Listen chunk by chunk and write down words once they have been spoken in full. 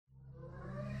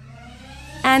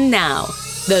And now,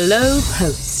 The Low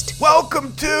Post.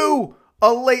 Welcome to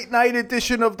a late night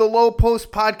edition of The Low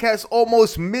Post podcast,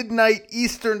 almost midnight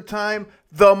Eastern time.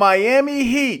 The Miami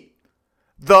Heat.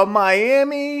 The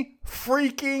Miami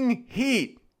freaking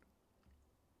Heat.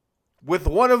 With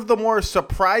one of the more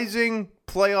surprising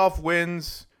playoff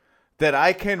wins that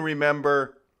I can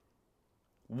remember.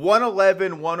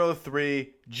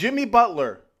 111-103. Jimmy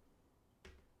Butler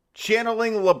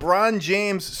channeling LeBron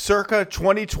James circa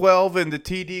 2012 in the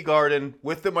TD Garden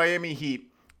with the Miami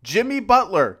Heat. Jimmy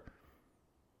Butler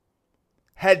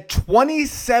had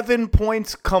 27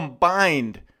 points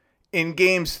combined in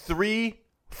games 3,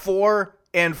 4,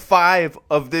 and 5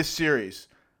 of this series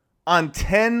on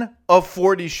 10 of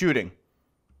 40 shooting.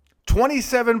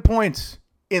 27 points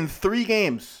in 3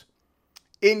 games.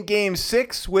 In game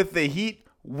 6 with the Heat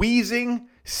wheezing,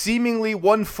 seemingly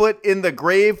 1 foot in the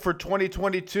grave for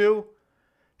 2022.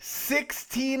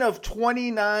 16 of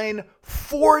 29,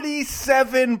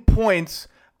 47 points.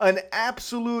 An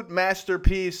absolute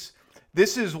masterpiece.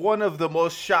 This is one of the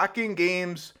most shocking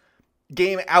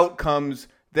game outcomes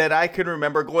that I can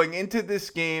remember. Going into this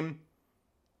game,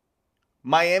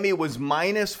 Miami was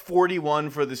minus 41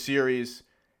 for the series.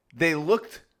 They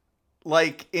looked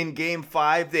like in game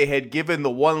 5, they had given the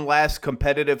one last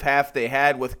competitive half they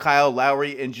had with Kyle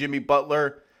Lowry and Jimmy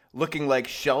Butler looking like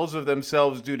shells of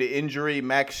themselves due to injury.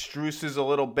 Max Strus is a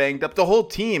little banged up. The whole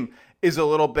team is a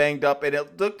little banged up, and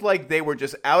it looked like they were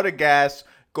just out of gas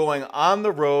going on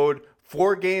the road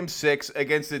for game 6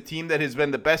 against a team that has been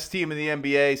the best team in the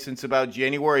NBA since about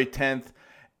January 10th,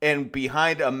 and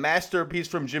behind a masterpiece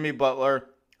from Jimmy Butler,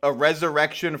 a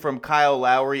resurrection from Kyle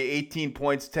Lowry, 18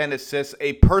 points, 10 assists,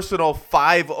 a personal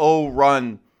 5-0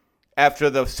 run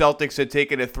after the Celtics had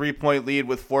taken a 3-point lead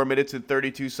with 4 minutes and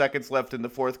 32 seconds left in the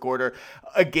fourth quarter.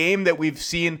 A game that we've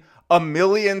seen a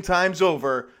million times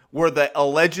over where the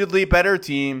allegedly better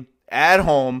team at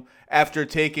home, after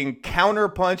taking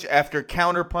counterpunch after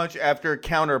counterpunch after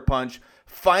counterpunch,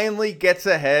 finally gets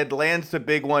ahead, lands the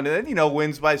big one, and then,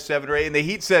 wins by 7 or 8. And the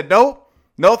Heat said, no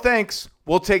thanks.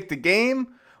 We'll take the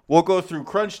game. We'll go through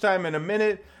crunch time in a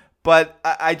minute, but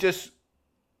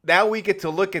now we get to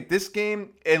look at this game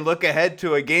and look ahead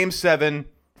to a game 7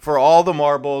 for all the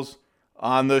marbles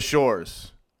on the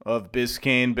shores of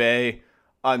Biscayne Bay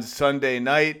on Sunday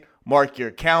night. Mark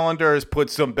your calendars, put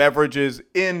some beverages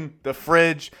in the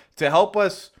fridge to help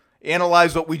us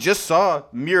analyze what we just saw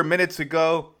mere minutes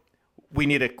ago. We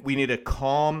need a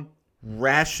calm,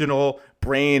 rational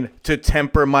brain to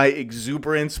temper my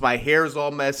exuberance. My hair's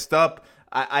all messed up.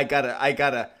 I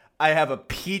have a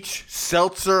peach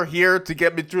seltzer here to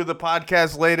get me through the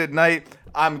podcast late at night.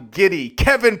 I'm giddy.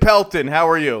 Kevin Pelton, how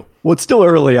are you? Well, it's still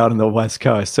early out on the West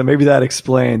Coast, so maybe that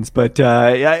explains. But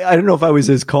I don't know if I was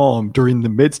as calm during the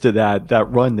midst of that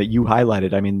run that you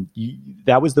highlighted. I mean,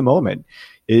 that was the moment.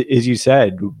 As you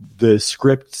said, the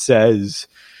script says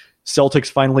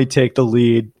Celtics finally take the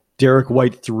lead, Derek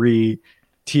White 3,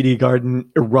 TD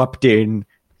Garden erupting.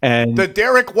 And the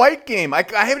Derek White game. I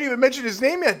haven't even mentioned his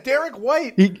name yet. Derek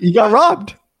White. He got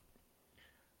robbed.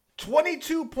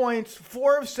 22 points,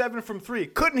 4 of 7 from 3.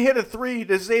 Couldn't hit a 3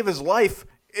 to save his life.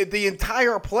 The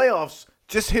entire playoffs,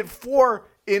 just hit 4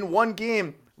 in one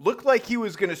game. Looked like he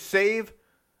was going to save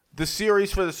the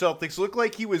series for the Celtics. Looked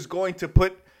like he was going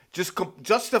to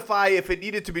justify, if it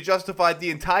needed to be justified,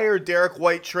 the entire Derek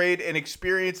White trade and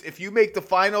experience. If you make the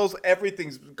finals,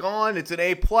 everything's gone. It's an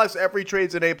A+. Every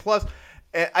trade's an A+.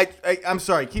 I'm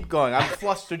sorry. Keep going. I'm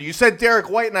flustered. You said Derek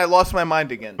White, and I lost my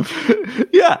mind again.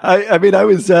 Yeah, I mean, I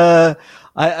was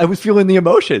feeling the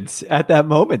emotions at that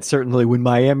moment. Certainly, when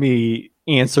Miami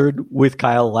answered with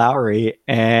Kyle Lowry,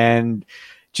 and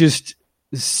just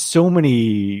so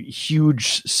many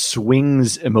huge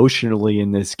swings emotionally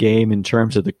in this game in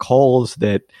terms of the calls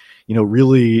that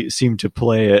really seem to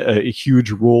play a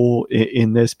huge role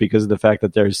in this, because of the fact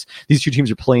that these two teams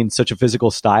are playing such a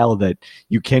physical style that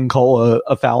you can call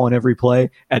a foul on every play.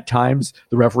 At times,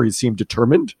 the referees seem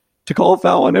determined to call a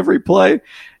foul on every play.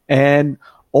 And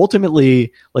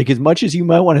ultimately, like, as much as you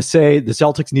might want to say the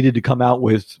Celtics needed to come out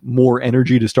with more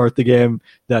energy to start the game,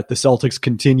 that the Celtics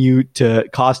continue to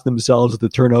cost themselves the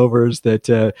turnovers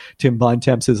that Tim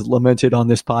Bontemps has lamented on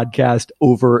this podcast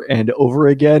over and over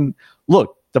again.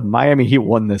 Look, the Miami Heat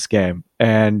won this game,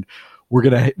 and we're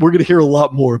gonna hear a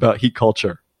lot more about Heat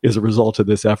culture as a result of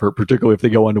this effort, particularly if they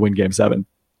go on to win Game 7.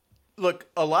 Look,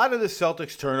 a lot of the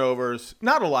Celtics turnovers,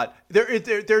 not a lot,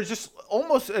 they're just,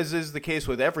 almost as is the case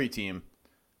with every team,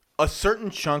 a certain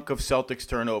chunk of Celtics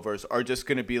turnovers are just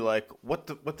going to be like, what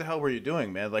the hell were you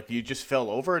doing, man? Like, you just fell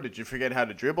over? Did you forget how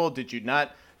to dribble? Did you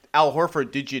not? Al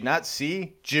Horford, did you not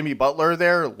see Jimmy Butler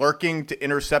there lurking to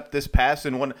intercept this pass?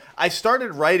 And when I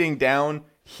started writing down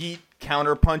Heat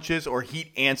counter punches or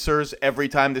Heat answers every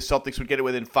time the Celtics would get it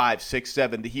within 5, 6,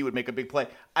 7, the Heat would make a big play,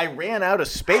 I ran out of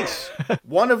space.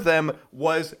 One of them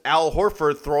was Al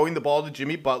Horford throwing the ball to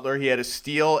Jimmy Butler. He had a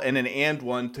steal and an and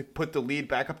one to put the lead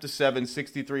back up to 7,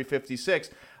 63-56.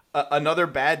 Another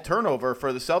bad turnover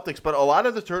for the Celtics, but a lot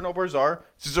of the turnovers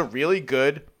this is a really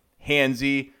good,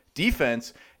 handsy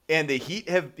defense, and the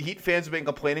Heat fans have been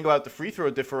complaining about the free throw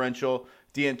differential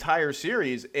the entire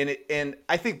series, and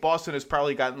I think Boston has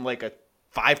probably gotten like a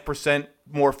 5%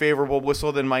 more favorable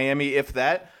whistle than Miami, if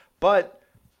that, but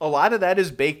a lot of that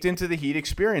is baked into the Heat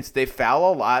experience. They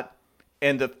foul a lot,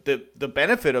 and the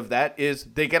benefit of that is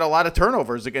they get a lot of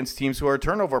turnovers against teams who are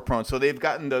turnover prone, so they've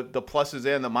gotten the pluses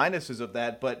and the minuses of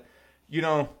that, but,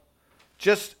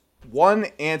 just one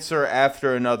answer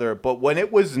after another. But when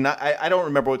it was not, I don't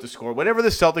remember what the score. Whenever the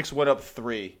Celtics went up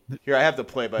 3, here I have the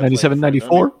play-by-play.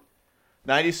 97-94?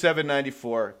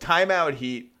 97-94. Timeout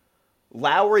Heat.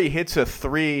 Lowry hits a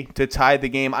 3 to tie the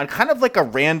game on kind of like a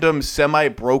random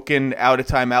semi-broken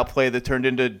out-of-timeout play that turned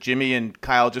into Jimmy and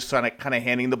Kyle just kind of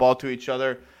handing the ball to each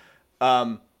other.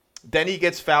 Then he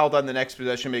gets fouled on the next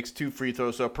possession, makes 2 free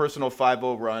throws, so a personal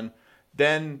 5-0 run.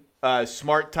 Then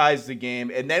Smart ties the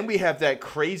game, and then we have that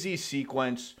crazy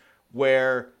sequence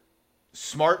where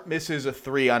Smart misses a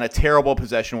 3 on a terrible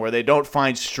possession where they don't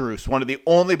find Strus. One of the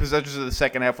only possessions of the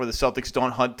second half where the Celtics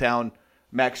don't hunt down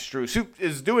Max Strus, who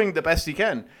is doing the best he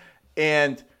can.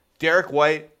 And Derek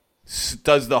White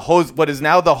does what is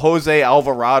now the Jose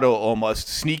Alvarado almost,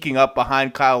 sneaking up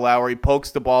behind Kyle Lowry,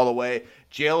 pokes the ball away.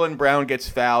 Jaylen Brown gets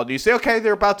fouled. You say, okay,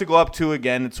 they're about to go up 2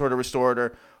 again and sort of restore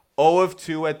order. 0 of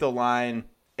 2 at the line,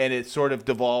 and it sort of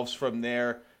devolves from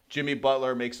there. Jimmy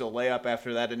Butler makes a layup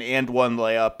after that, an and one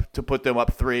layup to put them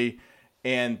up 3,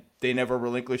 and they never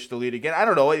relinquished the lead again. I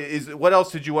don't know. What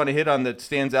else did you want to hit on that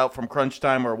stands out from crunch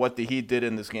time or what the Heat did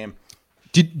in this game?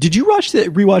 Did you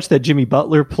rewatch that Jimmy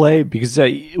Butler play? Because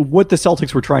what the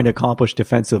Celtics were trying to accomplish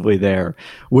defensively there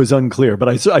was unclear.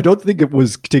 But I don't think it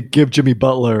was to give Jimmy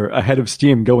Butler a head of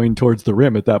steam going towards the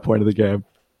rim at that point of the game.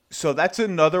 So that's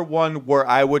another one where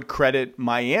I would credit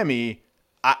Miami.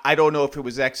 I don't know if it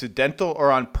was accidental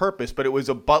or on purpose, but it was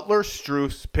a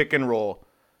Butler-Strus pick and roll.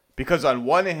 Because on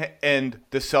one end,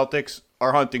 the Celtics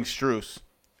are hunting Strus.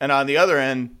 And on the other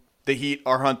end, the Heat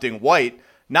are hunting White.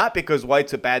 Not because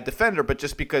White's a bad defender, but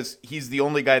just because he's the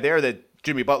only guy there that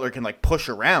Jimmy Butler can push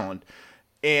around.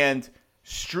 And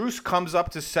Strus comes up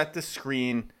to set the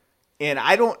screen. And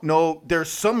I don't know, there's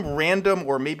some random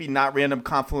or maybe not random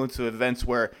confluence of events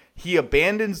where he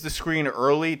abandons the screen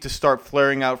early to start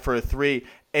flaring out for a 3.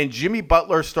 And Jimmy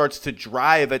Butler starts to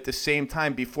drive at the same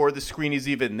time before the screen is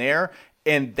even there.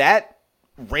 And that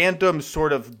random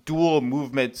sort of dual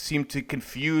movement seemed to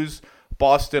confuse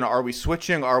Boston. Are we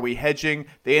switching? Are we hedging?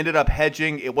 They ended up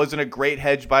hedging. It wasn't a great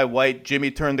hedge by White. Jimmy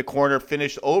turned the corner,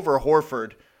 finished over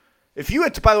Horford.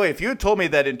 By the way, if you had told me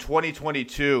that in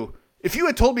 2022, if you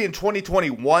had told me in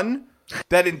 2021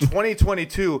 that in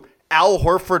 2022 Al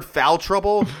Horford foul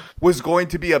trouble was going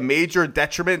to be a major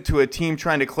detriment to a team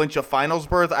trying to clinch a finals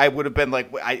berth, I would have been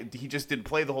like, he just didn't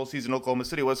play the whole season in Oklahoma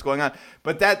City. What's going on?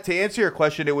 But to answer your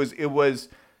question, it was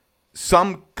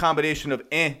some combination of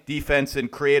defense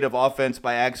and creative offense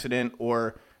by accident,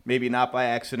 or maybe not by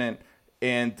accident.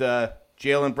 And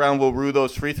Jaylen Brown will rue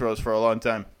those free throws for a long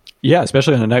time. Yeah,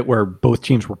 especially on a night where both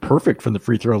teams were perfect from the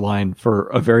free throw line for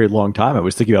a very long time. I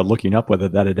was thinking about looking up whether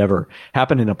that had ever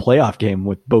happened in a playoff game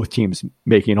with both teams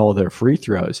making all their free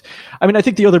throws. I mean, I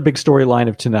think the other big storyline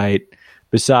of tonight,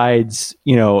 besides,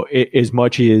 as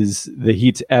much as the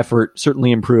Heat's effort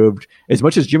certainly improved, as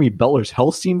much as Jimmy Butler's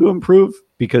health seemed to improve,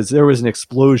 because there was an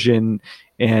explosion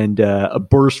and a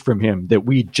burst from him that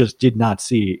we just did not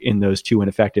see in those 2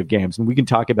 ineffective games. And we can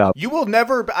talk about... You will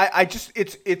never...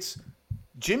 It's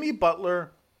Jimmy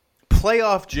Butler,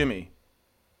 playoff Jimmy,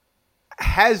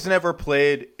 has never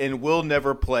played and will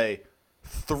never play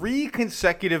 3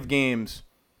 consecutive games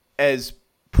as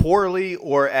poorly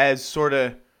or as sort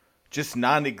of just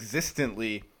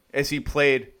non-existently as he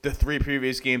played the 3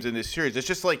 previous games in this series. It's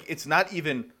just it's not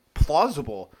even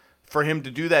plausible for him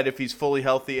to do that if he's fully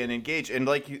healthy and engaged. And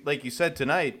like you said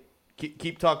tonight,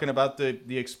 keep talking about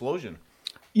the explosion.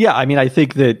 Yeah, I mean, I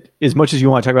think that as much as you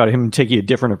want to talk about him taking a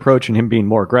different approach and him being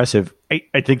more aggressive,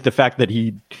 I think the fact that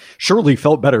he surely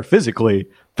felt better physically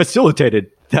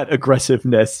facilitated that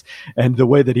aggressiveness and the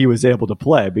way that he was able to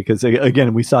play. Because,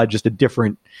 again, we saw just a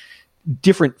different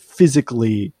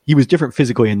physically. He was different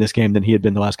physically in this game than he had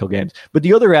been the last couple games. But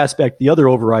the other aspect, the other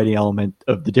overriding element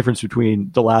of the difference between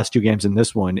the last 2 games and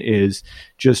this one is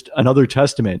just another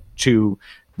testament to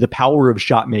the power of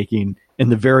shot making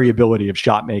and the variability of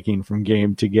shot making from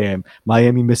game to game.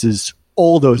 Miami misses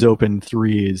all those open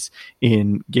threes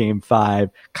in game 5.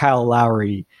 Kyle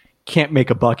Lowry can't make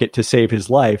a bucket to save his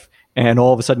life. And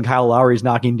all of a sudden, Kyle Lowry is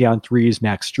knocking down threes.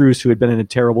 Max Strus, who had been in a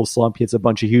terrible slump, hits a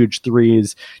bunch of huge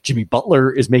threes. Jimmy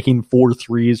Butler is making 4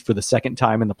 threes for the second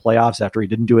time in the playoffs after he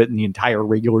didn't do it in the entire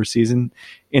regular season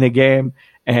in a game.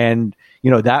 And,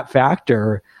 that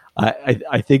factor,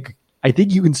 I think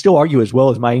you can still argue, as well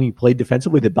as Miami played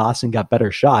defensively, that Boston got better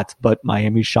shots, but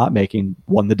Miami's shot making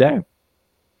won the day.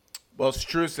 Well,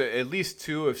 Strus, at least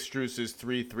 2 of Strus's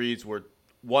 3 threes were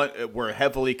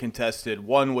heavily contested.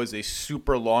 One was a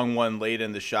super long one late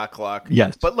in the shot clock.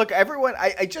 Yes. But look, everyone,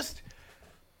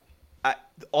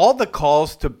 all the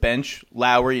calls to bench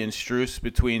Lowry and Strus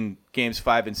between games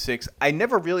 5 and 6, I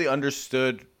never really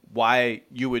understood why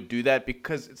you would do that,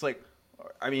 because it's like,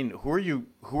 who are you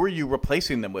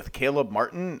replacing them with? Caleb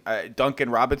Martin, Duncan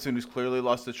Robinson, who's clearly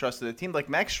lost the trust of the team. Like,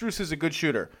 Max Strus is a good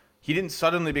shooter. He didn't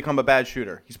suddenly become a bad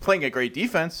shooter. He's playing a great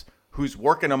defense. Who's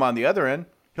working him on the other end?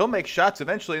 He'll make shots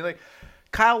eventually. Like,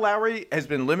 Kyle Lowry has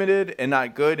been limited and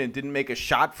not good and didn't make a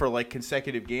shot for like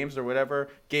consecutive games or whatever.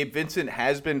 Gabe Vincent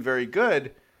has been very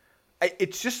good.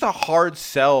 It's just a hard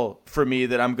sell for me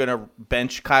that I'm going to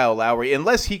bench Kyle Lowry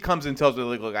unless he comes and tells me,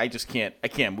 like, look, I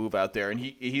can't move out there. And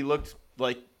he looked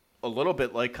like a little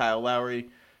bit like Kyle Lowry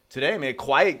today. A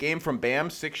quiet game from Bam,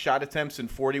 6 shot attempts in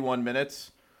 41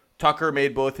 minutes. Tucker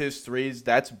made both his threes.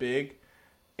 That's big.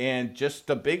 And just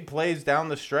the big plays down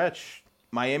the stretch.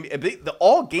 Miami,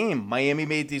 all game, Miami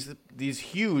made these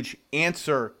huge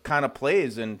answer kind of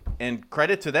plays, and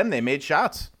credit to them, they made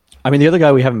shots. The other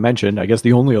guy we haven't mentioned, I guess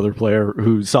the only other player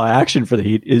who saw action for the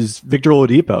Heat, is Victor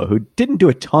Oladipo, who didn't do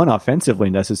a ton offensively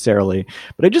necessarily,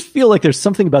 but I just feel like there's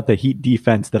something about the Heat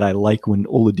defense that I like when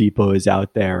Oladipo is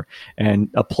out there, and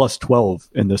a plus 12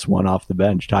 in this one off the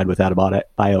bench, tied with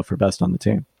Adebayo for best on the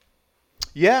team.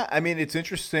 Yeah, it's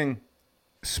interesting.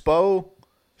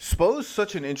 Spo's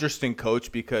such an interesting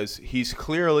coach because he's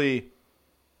clearly,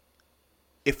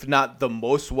 if not the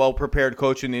most well-prepared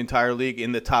coach in the entire league,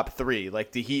 in the top 3.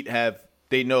 Like, the Heat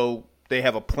they know they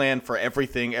have a plan for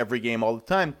everything, every game, all the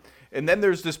time. And then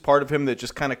there's this part of him that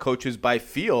just kind of coaches by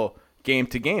feel game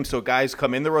to game. So guys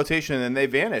come in the rotation and then they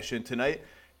vanish. And tonight,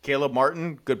 Caleb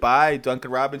Martin, goodbye. Duncan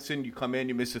Robinson, you come in,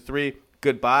 you miss a 3.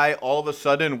 Goodbye. All of a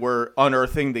sudden, we're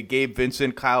unearthing the Gabe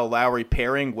Vincent, Kyle Lowry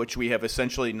pairing, which we have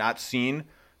essentially not seen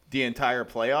the entire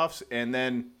playoffs. And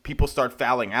then people start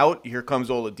fouling out. Here comes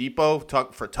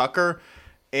Oladipo for Tucker.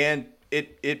 And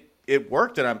it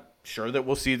worked. And I'm sure that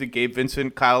we'll see the Gabe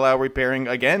Vincent, Kyle Lowry pairing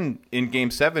again in Game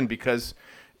 7 because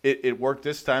it worked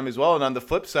this time as well. And on the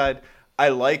flip side, I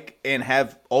like and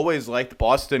have always liked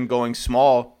Boston going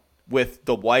small with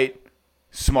the White,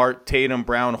 Smart, Tatum,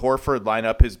 Brown, Horford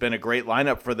lineup. Has been a great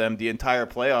lineup for them the entire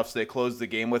playoffs. They closed the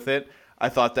game with it. I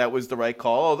thought that was the right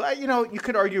call. You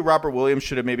could argue Robert Williams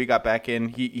should have maybe got back in.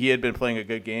 He had been playing a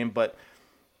good game, but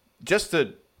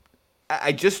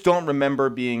I just don't remember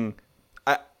being.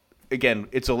 Again,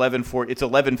 it's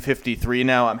 11:53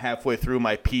 now. I'm halfway through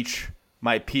my peach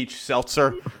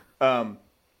seltzer. I'm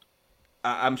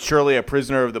surely a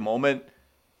prisoner of the moment,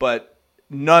 but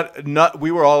we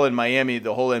were all in Miami,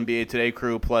 the whole NBA Today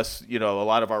crew, plus a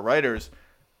lot of our writers.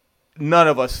 None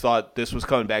of us thought this was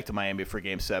coming back to Miami for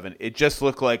Game 7. It just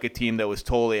looked like a team that was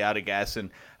totally out of gas,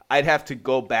 and I'd have to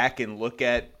go back and look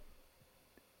at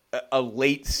a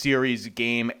late series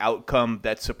game outcome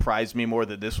that surprised me more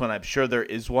than this one. I'm sure there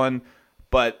is one,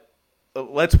 but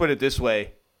let's put it this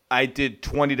way. I did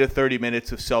 20 to 30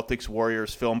 minutes of Celtics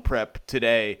Warriors film prep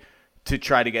today to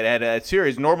try to get ahead of that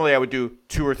series. Normally I would do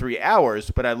 2 or 3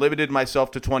 hours, but I limited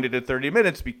myself to 20 to 30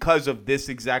 minutes because of this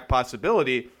exact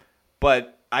possibility.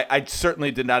 But I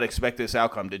certainly did not expect this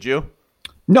outcome. Did you?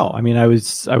 No, I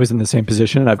was in the same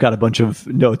position, and I've got a bunch of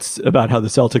notes about how the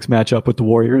Celtics match up with the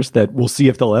Warriors that we'll see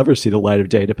if they'll ever see the light of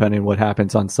day, depending on what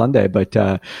happens on Sunday. But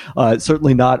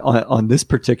certainly not on this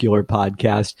particular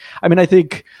podcast. I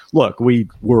think, look, we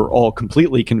were all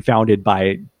completely confounded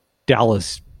by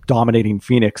Dallas dominating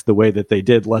Phoenix the way that they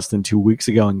did less than 2 weeks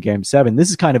ago in Game 7. This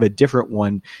is kind of a different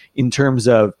one in terms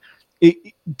of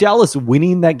Dallas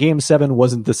winning that Game 7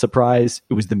 wasn't the surprise.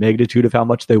 It was the magnitude of how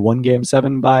much they won Game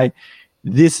 7 by.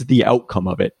 The outcome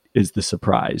of it is the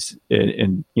surprise.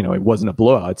 And it wasn't a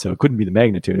blowout, so it couldn't be the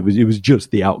magnitude. It was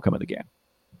just the outcome of the game.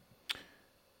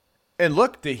 And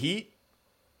look, the Heat,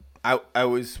 I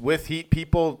was with Heat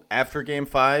people after Game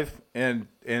 5 and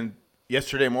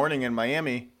yesterday morning in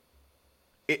Miami.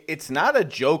 It's not a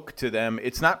joke to them.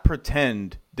 It's not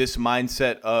pretend, this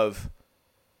mindset of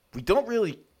we don't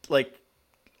really, like,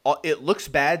 it looks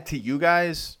bad to you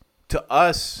guys. To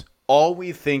us, all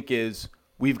we think is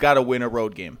we've got to win a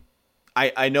road game.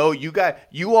 I know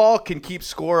you all can keep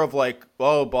score of like,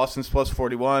 oh, Boston's plus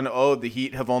 41. Oh, the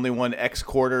Heat have only won X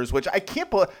quarters, which I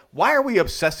can't believe. Why are we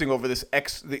obsessing over this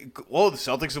X? The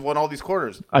Celtics have won all these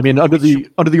quarters. I mean, under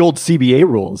the old CBA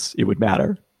rules, it would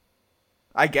matter.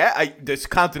 This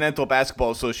Continental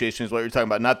Basketball Association is what you're talking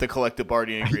about, not the collective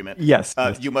bargaining agreement. Yes.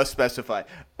 You must specify.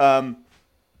 And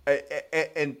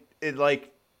like,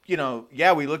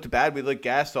 we looked bad, we looked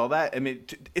gassed, all that. I mean,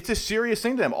 it's a serious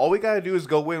thing to them. All we got to do is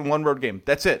go win one road game.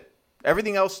 That's it.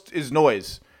 Everything else is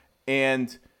noise.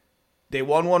 And they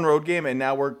won one road game, and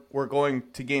now we're going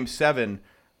to Game 7.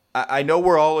 I know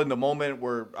we're all in the moment.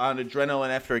 We're on adrenaline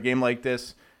after a game like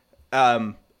this. There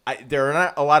are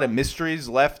not a lot of mysteries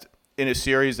left in a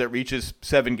series that reaches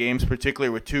 7 games,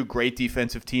 particularly with 2 great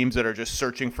defensive teams that are just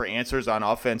searching for answers on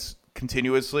offense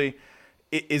continuously.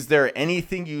 Is there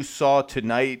anything you saw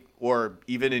tonight or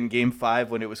even in Game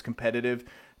 5 when it was competitive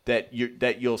that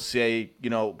you'll say,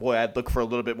 boy, I'd look for a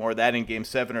little bit more of that in Game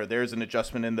 7, or there's an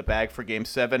adjustment in the bag for Game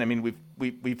 7? I mean,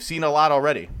 we've seen a lot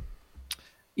already.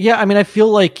 Yeah, I mean, I feel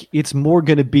like it's more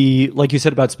going to be, like you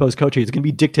said about Spo's coaching, it's going to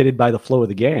be dictated by the flow of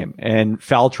the game. And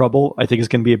foul trouble, I think, is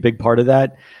going to be a big part of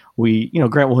that.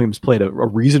 Grant Williams played a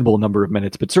reasonable number of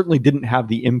minutes, but certainly didn't have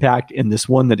the impact in this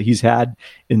one that he's had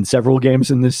in several games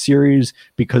in this series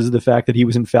because of the fact that he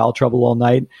was in foul trouble all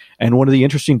night. And one of the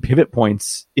interesting pivot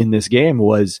points in this game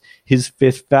was his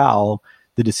 5th foul,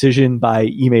 the decision by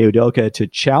Ime Udoka to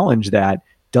challenge that.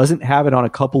 Doesn't have it on a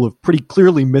couple of pretty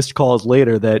clearly missed calls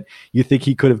later that you think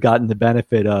he could have gotten the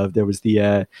benefit of. There was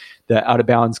the out of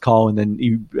bounds call, and then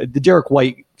the Derek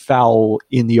White foul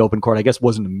in the open court, I guess,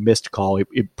 wasn't a missed call.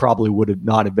 It probably would have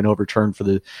not have been overturned for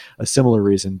a similar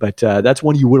reason. But that's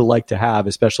one you would have liked to have,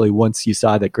 especially once you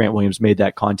saw that Grant Williams made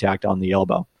that contact on the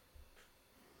elbow.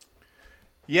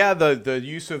 Yeah, the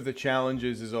use of the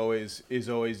challenges is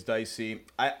always dicey.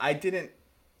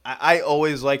 I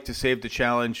always like to save the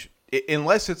challenge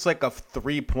unless it's like a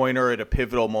 3-pointer at a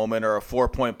pivotal moment or a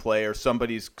 4-point play or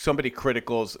somebody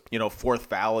critical's 4th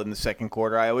foul in the second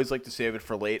quarter. I always like to save it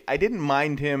for late. I didn't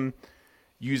mind him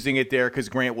using it there because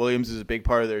Grant Williams is a big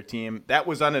part of their team. That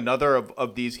was on another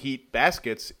of these Heat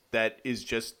baskets that is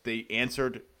just they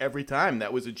answered every time.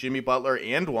 That was a Jimmy Butler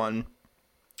and one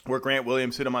where Grant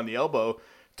Williams hit him on the elbow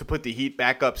to put the Heat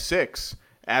back up 6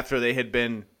 after they had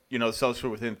been the Celtics were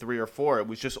within 3 or 4. It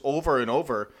was just over and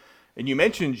over. And you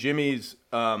mentioned Jimmy's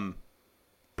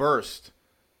burst,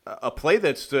 a play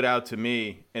that stood out to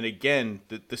me. And again,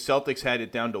 the Celtics had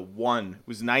it down to 1. It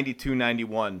was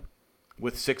 92-91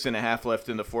 with 6.5 left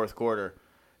in the fourth quarter.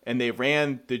 And they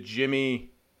ran the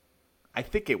Jimmy, I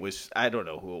think it was, I don't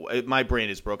know who, my brain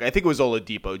is broke. I think it was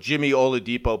Oladipo. Jimmy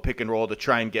Oladipo pick and roll to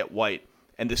try and get White.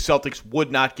 And the Celtics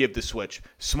would not give the switch.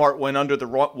 Smart went under the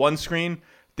one screen.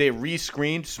 They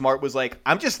re-screened. Smart was like,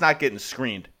 I'm just not getting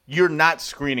screened. You're not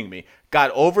screening me.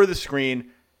 Got over the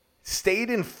screen, stayed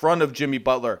in front of Jimmy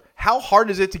Butler. How hard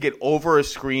is it to get over a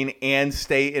screen and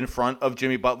stay in front of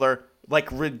Jimmy Butler? Like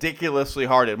ridiculously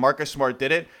hard. And Marcus Smart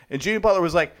did it. And Jimmy Butler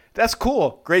was like, that's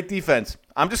cool. Great defense.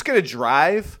 I'm just going to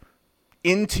drive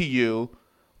into you.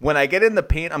 When I get in the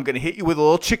paint, I'm going to hit you with a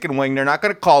little chicken wing. They're not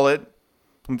going to call it.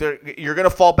 You're going to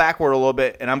fall backward a little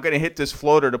bit, and I'm going to hit this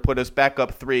floater to put us back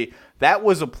up 3. That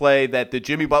was a play that the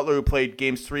Jimmy Butler who played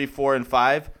games 3, 4, and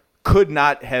 5 could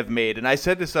not have made. And I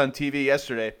said this on TV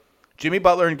yesterday. Jimmy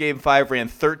Butler in Game 5 ran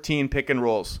 13 pick and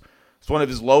rolls. It's one of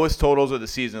his lowest totals of the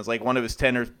season. It's like one of his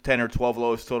 10 or 12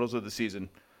 lowest totals of the season.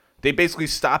 They basically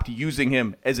stopped using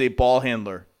him as a ball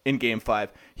handler in Game 5.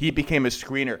 He became a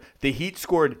screener. The Heat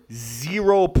scored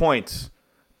 0 points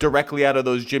directly out of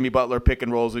those Jimmy Butler pick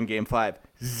and rolls in Game 5.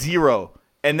 0.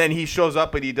 And then he shows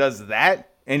up and he does that,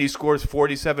 and he scores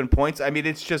 47 points. I mean,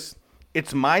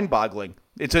 it's mind-boggling.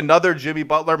 It's another Jimmy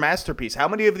Butler masterpiece. How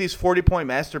many of these 40-point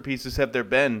masterpieces have there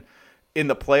been in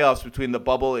the playoffs between the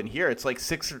bubble and here? It's like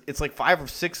 5 or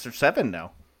 6 or 7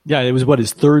 now. Yeah, it was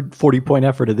his third 40-point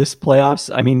effort of this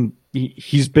playoffs. I mean,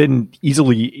 he's been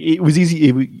easily. It was easy.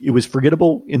 It was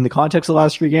forgettable in the context of the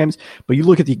last 3 games. But you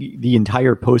look at the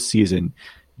entire postseason.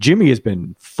 Jimmy has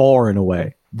been far and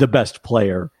away the best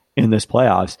player in this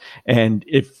playoffs. And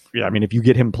if you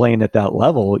get him playing at that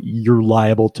level, you're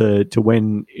liable to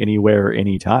win anywhere,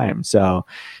 anytime. So,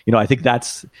 I think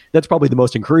that's probably the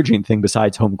most encouraging thing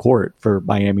besides home court for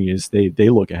Miami is they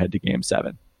look ahead to Game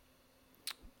 7.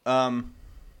 And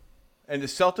the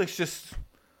Celtics just,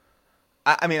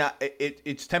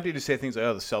 it's tempting to say things like,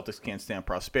 oh, the Celtics can't stand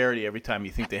prosperity. Every time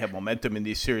you think they have momentum in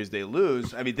these series, they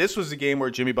lose. I mean, this was a game where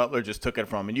Jimmy Butler just took it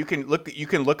from him. And you can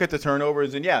look at the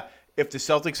turnovers, and yeah, if the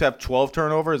Celtics have 12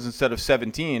 turnovers instead of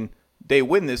 17, they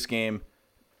win this game.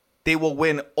 they will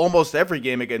win almost every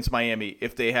game against Miami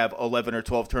if they have 11 or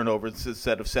 12 turnovers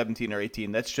instead of 17 or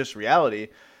 18. That's just reality.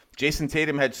 Jason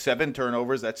Tatum had 7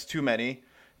 turnovers. That's too many.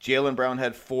 Jaylen Brown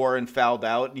had 4 and fouled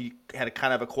out. He had a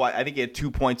kind of a quiet. I think he had 2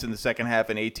 points in the second half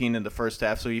and 18 in the first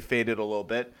half, so he faded a little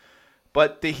bit.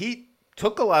 But the Heat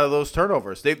took a lot of those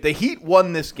turnovers. The Heat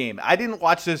won this game. I didn't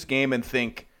watch this game and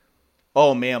think,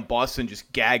 oh, man, Boston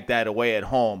just gagged that away at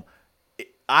home.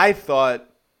 I thought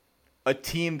a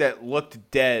team that looked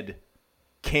dead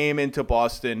came into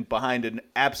Boston behind an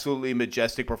absolutely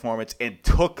majestic performance and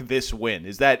took this win.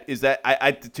 Is that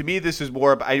to me, this is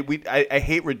more, I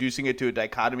hate reducing it to a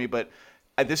dichotomy, but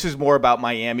this is more about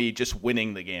Miami just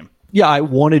winning the game. Yeah, I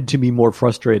wanted to be more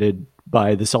frustrated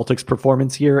by the Celtics'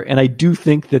 performance here, and I do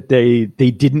think that they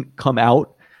didn't come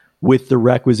out with the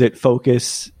requisite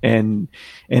focus and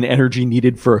energy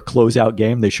needed for a closeout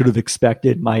game. They should have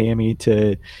expected Miami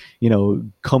to,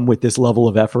 come with this level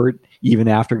of effort even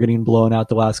after getting blown out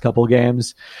the last couple of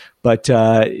games. But,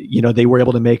 they were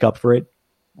able to make up for it,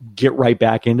 get right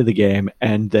back into the game,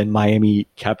 and then Miami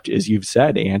kept, as you've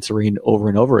said, answering over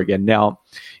and over again. Now,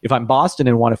 if I'm Boston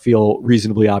and want to feel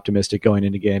reasonably optimistic going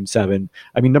into Game 7,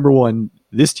 I mean, number one,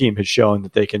 this team has shown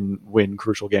that they can win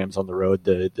crucial games on the road,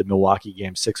 the Milwaukee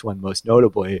Game 6 one most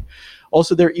notably.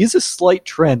 Also, there is a slight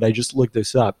trend, I just looked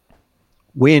this up.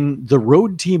 When the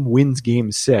road team wins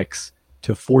Game 6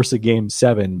 to force a Game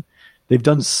 7, they've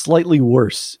done slightly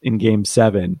worse in Game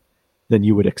 7 than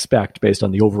you would expect based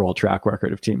on the overall track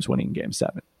record of teams winning Game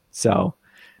 7. So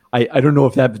I don't know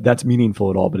if that's meaningful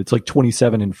at all, but it's like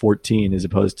 27-14 as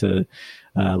opposed to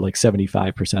like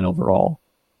 75% overall.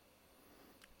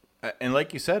 And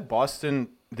like you said, Boston,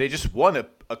 they just won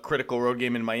a critical road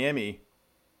game in Miami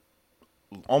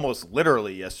almost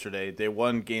literally yesterday. They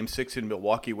won Game 6 in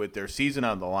Milwaukee with their season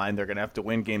on the line. They're going to have to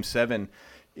win Game 7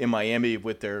 in Miami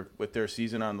with their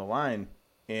season on the line.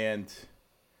 And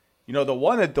the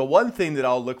one thing that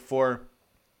I'll look for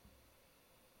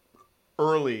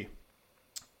early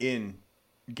in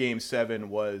Game 7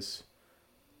 was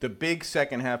the big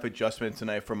second half adjustment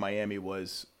tonight from Miami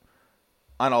was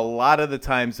on a lot of the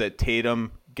times that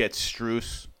Tatum gets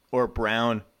Strus or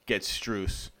Brown gets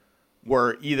Strus,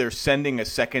 we're either sending a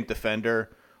second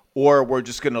defender or we're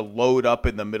just going to load up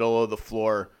in the middle of the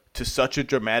floor to such a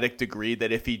dramatic degree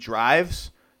that if he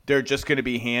drives, they're just going to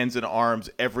be hands and arms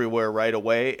everywhere right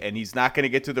away, and he's not going to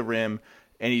get to the rim,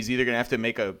 and he's either going to have to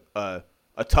make a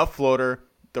tough floater,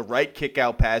 the right kick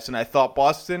out pass, and I thought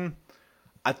Boston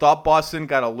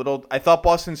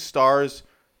Stars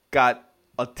got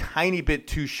a tiny bit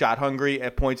too shot hungry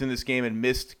at points in this game and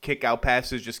missed kick out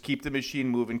passes. Just keep the machine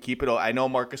moving, keep it. I know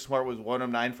Marcus Smart was 1 of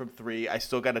 9 from 3. I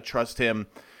still got to trust him,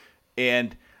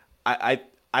 and I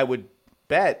would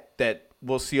bet that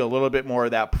we'll see a little bit more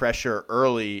of that pressure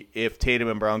early if Tatum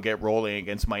and Brown get rolling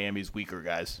against Miami's weaker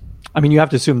guys. I mean, you have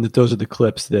to assume that those are the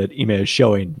clips that Ime is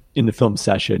showing in the film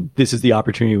session. This is the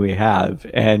opportunity we have.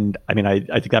 And I mean, I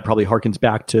think that probably harkens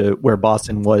back to where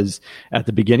Boston was at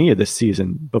the beginning of this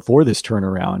season before this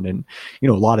turnaround. And, a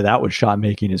lot of that was shot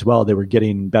making as well. They were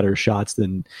getting better shots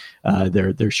than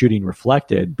their shooting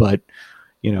reflected. But,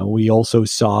 we also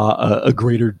saw a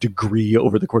greater degree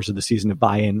over the course of the season of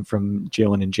buy-in from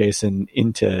Jaylen and Jason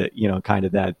into, kind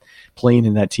of that playing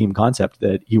in that team concept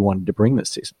that he wanted to bring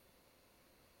this season.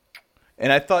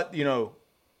 And I thought,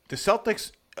 the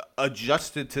Celtics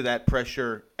adjusted to that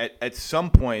pressure at some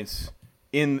points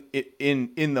in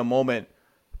the moment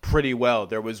pretty well.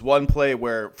 There was one play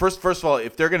where first of all,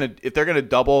 if they're gonna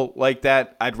double like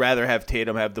that, I'd rather have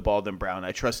Tatum have the ball than Brown.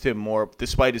 I trust him more,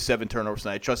 despite his 7 turnovers.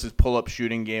 And I trust his pull-up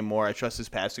shooting game more. I trust his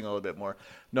passing a little bit more.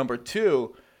 Number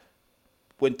 2,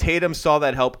 when Tatum saw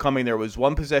that help coming, there was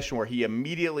one possession where he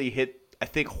immediately hit, I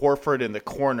think, Horford in the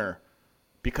corner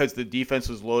because the defense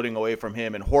was loading away from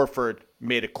him, and Horford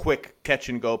made a quick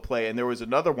catch-and-go play. And there was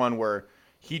another one where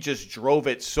he just drove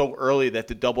it so early that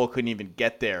the double couldn't even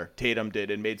get there. Tatum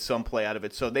did, and made some play out of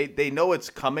it. So they know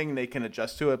it's coming. They can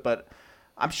adjust to it. But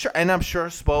I'm sure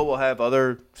Spo will have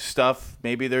other stuff.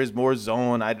 Maybe there's more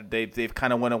zone. They've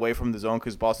kind of went away from the zone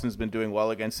because Boston's been doing well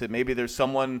against it. Maybe there's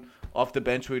someone off the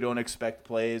bench we don't expect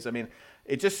plays. I mean,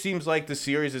 it just seems like the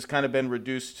series has kind of been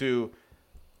reduced to,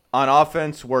 on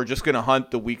offense, we're just going to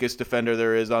hunt the weakest defender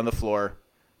there is on the floor.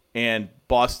 And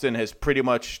Boston has pretty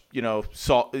much,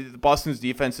 Boston's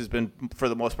defense has been, for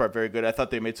the most part, very good. I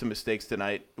thought they made some mistakes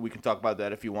tonight. We can talk about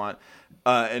that if you want.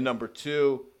 And number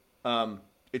 2,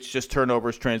 it's just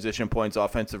turnovers, transition points,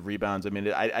 offensive rebounds. I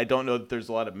mean, I don't know that there's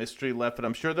a lot of mystery left, but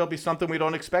I'm sure there'll be something we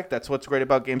don't expect. That's what's great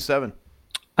about Game 7.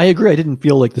 I agree. I didn't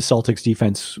feel like the Celtics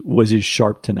defense was as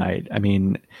sharp tonight. I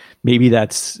mean, maybe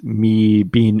that's me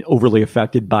being overly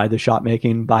affected by the shot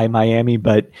making by Miami,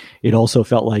 but it also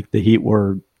felt like the Heat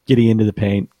were getting into the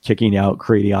paint, kicking out,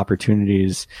 creating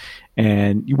opportunities,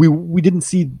 and we didn't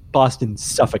see Boston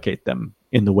suffocate them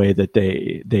in the way that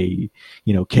they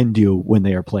can do when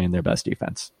they are playing their best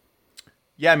defense.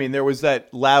 Yeah, I mean, there was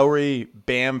that Lowry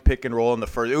Bam pick and roll in the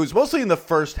first. It was mostly in the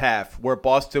first half where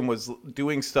Boston was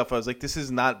doing stuff. I was like, this is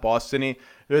not Boston-y.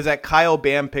 There was that Kyle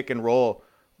Bam pick and roll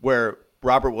where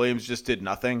Robert Williams just did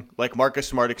nothing. Like Marcus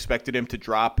Smart expected him to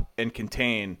drop and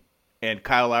contain, and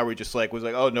Kyle Lowry just was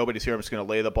like, oh, nobody's here. I'm just going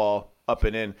to lay the ball up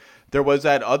and in. There was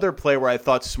that other play where I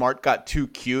thought Smart got too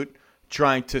cute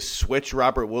trying to switch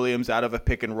Robert Williams out of a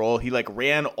pick and roll. He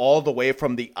ran all the way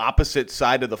from the opposite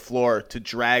side of the floor to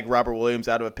drag Robert Williams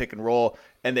out of a pick and roll,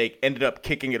 and they ended up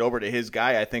kicking it over to his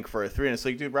guy, I think, for a three. And it's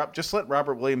like, dude, just let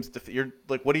Robert Williams you're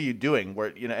like, what are you doing?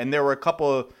 And there were a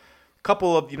couple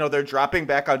of they're dropping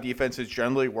back on defense. It's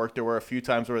generally worked. There were a few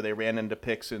times where they ran into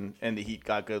picks and the Heat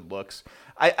got good looks.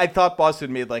 I thought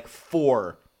Boston made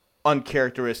 4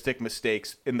 uncharacteristic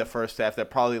mistakes in the first half that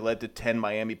probably led to 10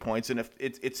 Miami points. And if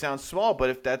it sounds small,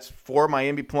 but if that's 4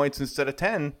 Miami points instead of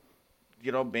 10,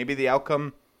 maybe the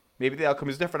outcome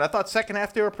is different. I thought second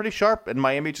half they were pretty sharp and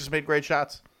Miami just made great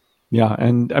shots. Yeah,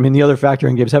 and I mean the other factor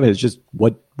in Game 7 is just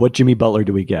what Jimmy Butler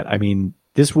do we get? I mean,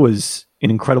 this was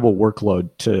an incredible workload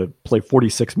to play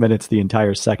 46 minutes the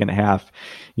entire second half,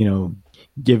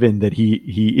 given that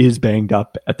he is banged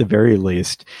up at the very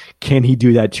least. Can he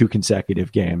do that 2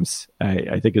 consecutive games?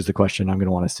 I think is the question I'm going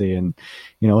to want to see. And,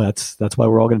 that's why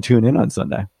we're all going to tune in on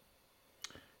Sunday.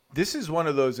 This is one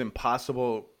of those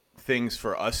impossible things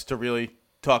for us to really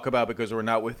talk about because we're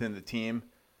not within the team.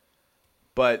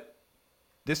 But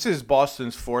this is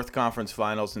Boston's 4th conference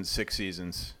finals in 6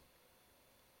 seasons.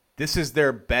 This is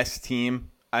their best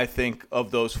team, I think,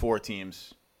 of those 4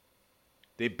 teams.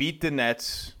 They beat the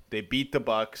Nets. They beat the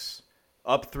Bucks,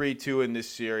 up 3-2 in this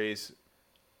series.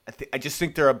 I just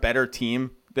think they're a better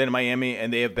team than Miami,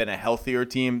 and they have been a healthier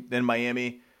team than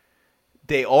Miami.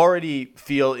 They already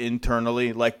feel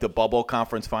internally like the bubble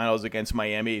conference finals against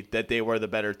Miami that they were the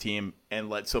better team and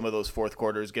let some of those fourth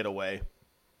quarters get away.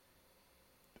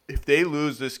 If they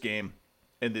lose this game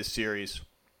in this series,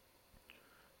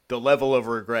 the level of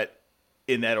regret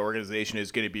in that organization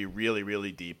is going to be really,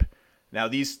 really deep. Now,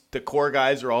 the core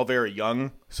guys are all very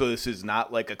young, so this is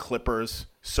not like a Clippers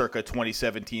circa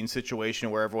 2017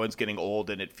 situation where everyone's getting old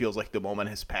and it feels like the moment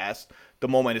has passed. The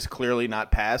moment is clearly not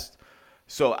passed.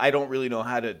 So I don't really know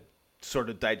how to sort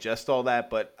of digest all that,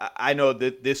 but I know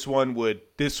that this one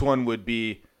would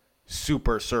be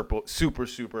super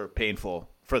painful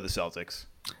for the Celtics.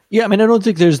 Yeah, I mean, I don't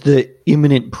think there's the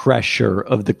imminent pressure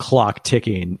of the clock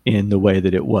ticking in the way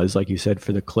that it was, like you said,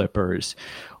 for the Clippers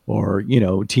or,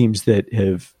 teams that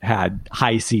have had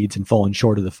high seeds and fallen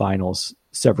short of the finals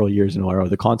several years in a row,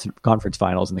 the conference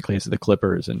finals in the case of the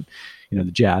Clippers and, the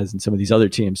Jazz and some of these other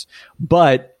teams.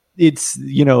 But it's,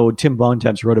 Tim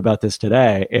Bontemps wrote about this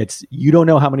today. It's, you don't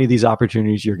know how many of these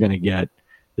opportunities you're going to get.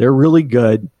 They're really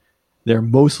good. They're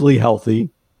mostly healthy,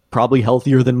 probably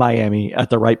healthier than Miami at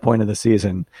the right point of the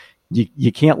season.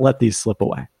 You can't let these slip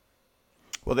away.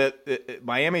 Well,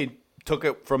 Miami took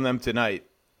it from them tonight,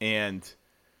 and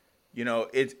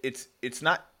it's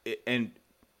not. And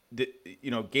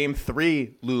Game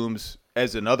 3 looms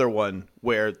as another one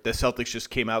where the Celtics just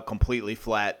came out completely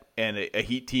flat, and a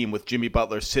Heat team with Jimmy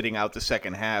Butler sitting out the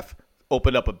second half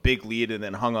opened up a big lead and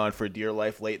then hung on for dear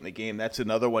life late in the game. That's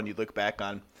another one you look back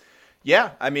on.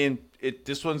 Yeah, I mean,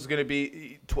 this one's going to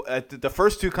be the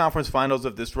first 2 conference finals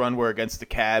of this run were against the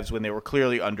Cavs when they were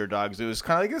clearly underdogs. It was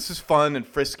kind of like, this is fun and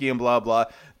frisky and blah, blah.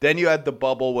 Then you had the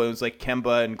bubble when it was like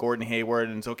Kemba and Gordon Hayward,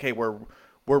 and it's okay, we're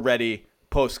ready.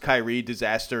 Post-Kyrie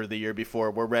disaster the year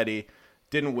before, we're ready.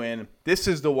 Didn't win. This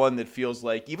is the one that feels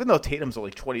like, even though Tatum's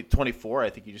only 24, I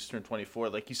think he just turned 24,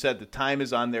 like you said, the time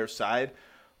is on their side.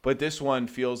 But this one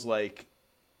feels like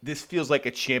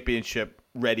a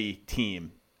championship-ready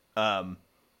team. And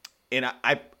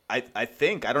I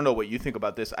think, I don't know what you think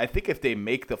about this. I think if they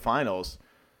make the finals,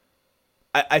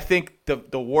 I think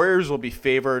the Warriors will be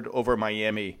favored over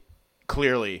Miami,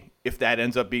 clearly, if that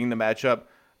ends up being the matchup.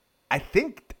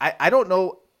 I don't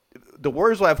know. The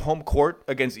Warriors will have home court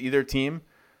against either team.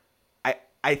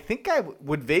 I think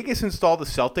would Vegas install the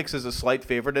Celtics as a slight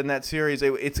favorite in that series?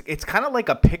 It's kind of like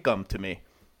a pick-em to me.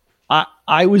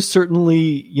 I was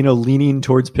certainly, leaning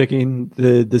towards picking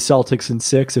the Celtics in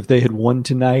 6 if they had won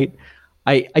tonight.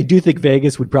 I do think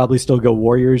Vegas would probably still go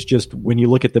Warriors, just when you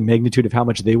look at the magnitude of how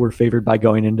much they were favored by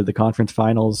going into the conference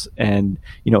finals and,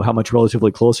 how much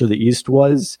relatively closer the East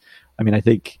was. I mean, I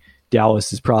think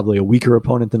Dallas is probably a weaker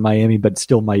opponent than Miami, but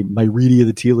still my reading of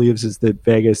the tea leaves is that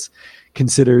Vegas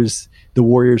considers the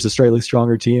Warriors a slightly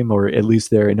stronger team, or at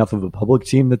least they're enough of a public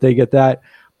team that they get that.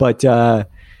 But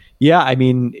yeah, I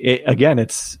mean,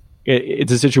 it's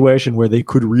a situation where they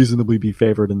could reasonably be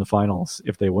favored in the finals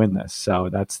if they win this. So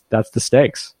that's the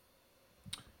stakes.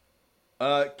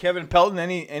 Kevin Pelton,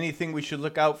 anything we should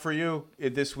look out for you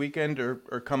this weekend or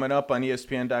coming up on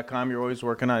ESPN.com? You're always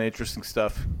working on interesting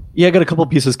stuff. Yeah, I got a couple of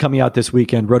pieces coming out this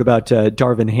weekend. Wrote about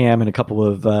Darvin Ham and a couple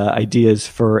of ideas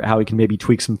for how he can maybe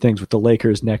tweak some things with the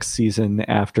Lakers next season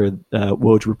after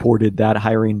Woj reported that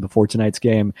hiring before tonight's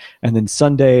game. And then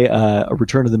Sunday, a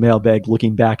return to the mailbag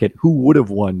looking back at who would have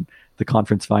won the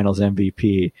conference finals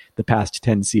MVP the past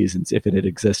 10 seasons if it had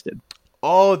existed.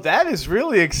 Oh, that is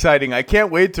really exciting. I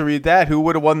can't wait to read that. Who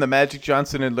would have won the Magic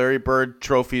Johnson and Larry Bird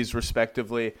trophies,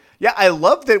 respectively? Yeah, I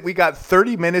love that we got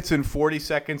 30 minutes and 40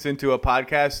 seconds into a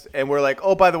podcast, and we're like,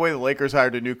 oh, by the way, the Lakers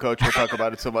hired a new coach. We'll talk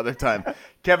about it some other time.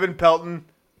 Kevin Pelton,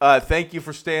 thank you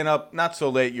for staying up, not so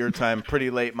late your time, pretty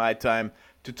late my time,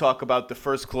 to talk about the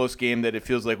first close game that it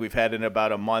feels like we've had in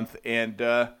about a month. And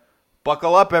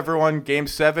buckle up, everyone. Game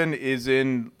 7 is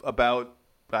in about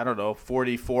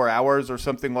 44 hours or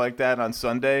something like that on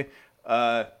Sunday.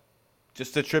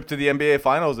 Just a trip to the NBA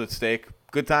Finals at stake.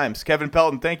 Good times. Kevin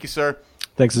Pelton, thank you, sir.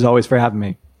 Thanks as always for having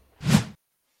me.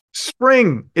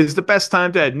 Spring is the best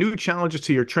time to add new challenges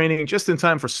to your training just in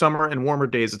time for summer and warmer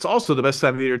days. It's also the best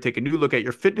time of the year to take a new look at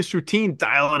your fitness routine,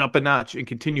 dial it up a notch, and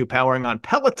continue powering on.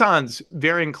 Peloton's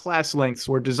varying class lengths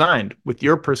were designed with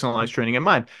your personalized training in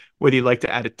mind. Whether you'd like to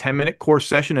add a 10-minute core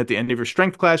session at the end of your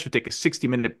strength class or take a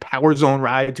 60-minute power zone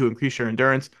ride to increase your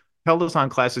endurance, Peloton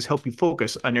classes help you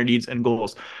focus on your needs and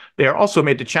goals. They are also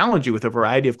made to challenge you with a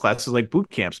variety of classes like boot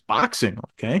camps, boxing,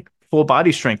 full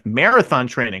body strength, marathon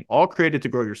training, all created to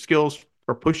grow your skills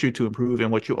or push you to improve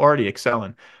in what you already excel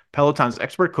in. Peloton's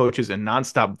expert coaches and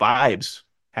nonstop vibes,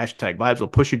 #vibes, will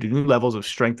push you to new levels of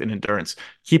strength and endurance,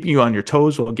 keeping you on your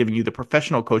toes while giving you the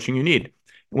professional coaching you need.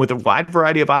 And with a wide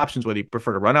variety of options, whether you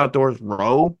prefer to run outdoors,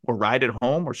 row, or ride at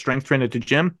home, or strength train at the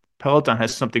gym, Peloton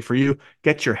has something for you.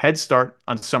 Get your head start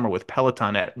on summer with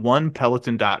Peloton at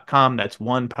onepeloton.com. That's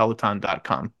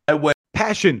onepeloton.com.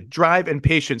 Passion, drive, and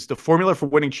patience. The formula for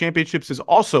winning championships is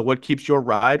also what keeps your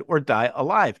ride or die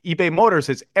alive. eBay Motors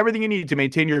has everything you need to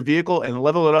maintain your vehicle and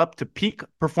level it up to peak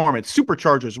performance.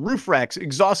 Superchargers, roof racks,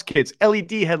 exhaust kits,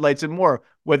 LED headlights, and more.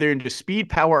 Whether you're into speed,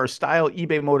 power, or style,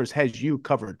 eBay Motors has you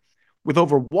covered. With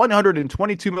over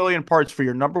 122 million parts for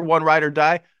your number one ride or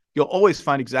die, you'll always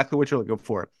find exactly what you're looking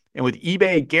for. And with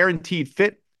eBay Guaranteed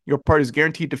Fit, your part is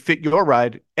guaranteed to fit your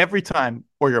ride every time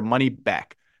or your money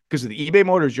back. Because with eBay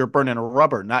Motors, you're burning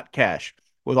rubber, not cash.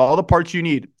 With all the parts you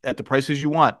need at the prices you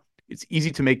want, it's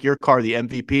easy to make your car the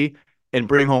MVP and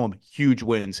bring home huge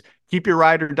wins. Keep your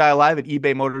ride or die alive at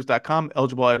ebaymotors.com.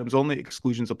 Eligible items only.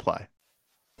 Exclusions apply.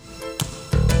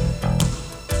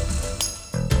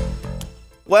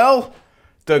 Well,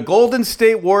 the Golden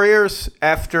State Warriors,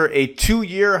 after a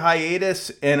 2-year hiatus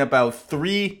and about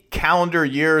 3 calendar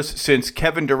years since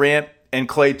Kevin Durant and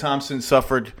Klay Thompson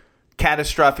suffered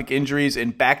catastrophic injuries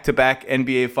in back-to-back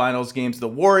NBA Finals games, the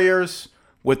Warriors,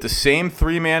 with the same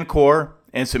 3-man core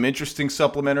and some interesting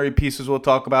supplementary pieces we'll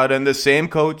talk about, and the same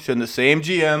coach and the same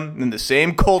GM and the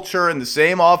same culture and the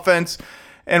same offense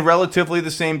and relatively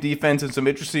the same defense and some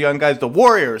interesting young guys, the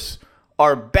Warriors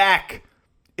are back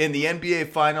in the NBA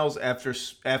Finals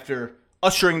after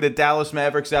ushering the Dallas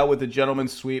Mavericks out with a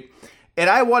gentleman's sweep. And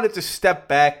I wanted to step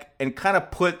back and kind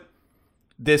of put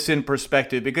this in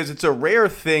perspective because it's a rare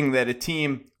thing that a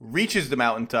team reaches the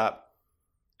mountaintop,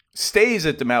 stays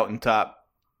at the mountaintop,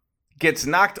 gets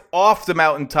knocked off the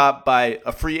mountaintop by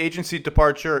a free agency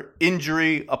departure,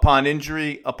 injury upon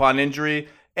injury upon injury,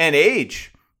 and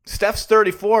age. Steph's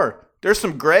 34. There's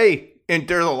some gray. And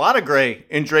there's a lot of gray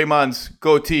in Draymond's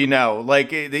goatee now. Like,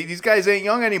 these guys ain't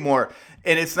young anymore.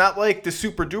 And it's not like the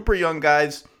super-duper young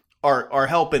guys are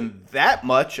helping that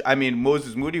much. I mean,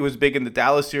 Moses Moody was big in the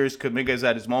Dallas series. Kuminga's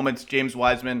had his moments. James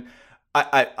Wiseman,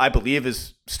 I believe,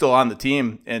 is still on the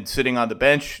team and sitting on the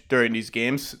bench during these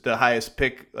games, the highest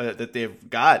pick that they've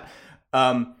got.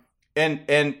 And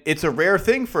it's a rare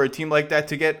thing for a team like that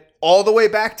to get all the way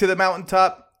back to the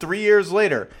mountaintop 3 years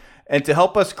later. And to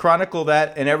help us chronicle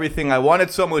that and everything, I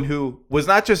wanted someone who was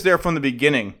not just there from the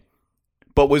beginning,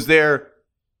 but was there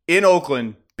in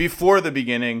Oakland before the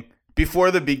beginning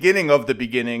of the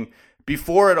beginning,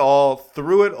 before it all,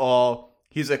 through it all.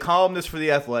 He's a columnist for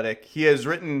The Athletic. He has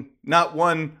written not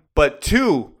one, but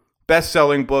 2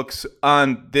 best-selling books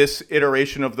on this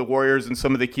iteration of the Warriors and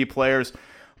some of the key players.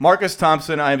 Marcus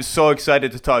Thompson, I am so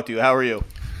excited to talk to you. How are you?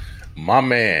 My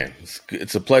man,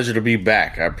 it's a pleasure to be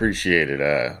back. I appreciate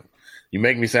it. You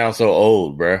make me sound so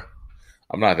old, bro.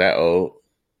 I'm not that old.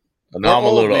 No, I'm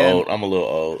a little old. I'm a little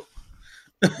old.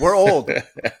 We're old.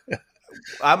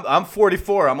 I'm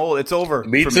 44. I'm old. It's over.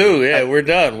 Me too. Yeah, we're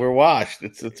done. We're washed.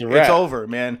 It's a wrap. It's over,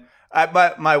 man.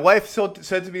 My wife said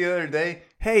to me the other day,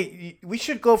 "Hey, we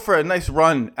should go for a nice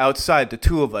run outside, the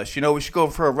two of us. We should go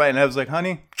for a run." And I was like,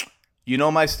 "Honey, you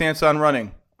know my stance on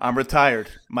running. I'm retired.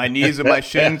 My knees and my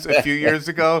shins a few years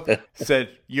ago said,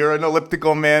 you're an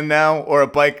elliptical man now or a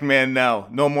bike man now.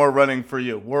 No more running for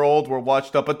you. We're old. We're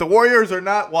washed up." But the Warriors are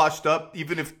not washed up,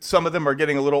 even if some of them are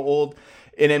getting a little old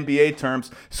in NBA terms.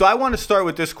 So I want to start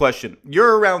with this question.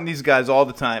 You're around these guys all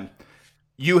the time.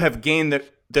 You have gained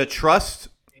the trust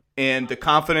and the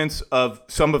confidence of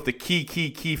some of the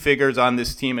key figures on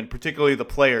this team, and particularly the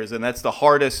players. And that's the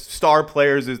hardest. Star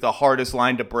players is the hardest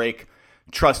line to break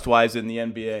trust-wise in the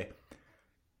NBA.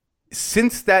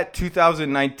 Since that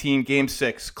 2019 Game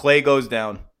 6, Clay goes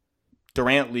down,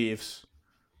 Durant leaves.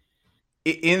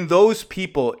 In those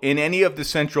people, in any of the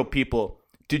central people,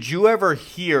 did you ever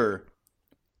hear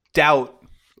doubt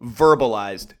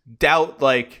verbalized? Doubt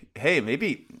like, hey,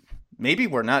 maybe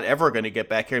we're not ever going to get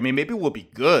back here. I mean, maybe we'll be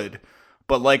good,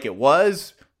 but like it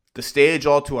was, the stage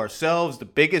all to ourselves, the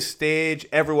biggest stage,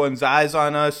 everyone's eyes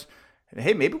on us.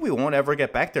 Hey, maybe we won't ever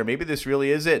get back there. Maybe this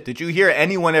really is it. Did you hear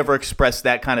anyone ever express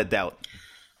that kind of doubt?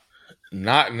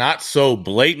 Not so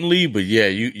blatantly, but yeah,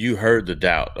 you heard the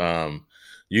doubt.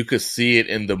 You could see it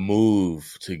in the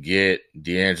move to get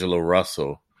D'Angelo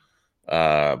Russell,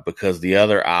 because the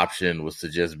other option was to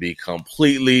just be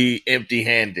completely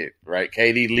empty-handed, right?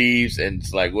 KD leaves, and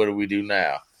it's like, what do we do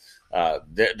now?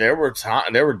 There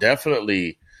were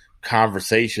definitely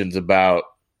conversations about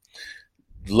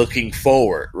looking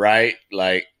forward, right?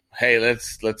 Like, hey,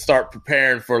 let's start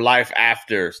preparing for life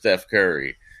after Steph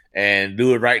Curry and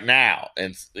do it right now.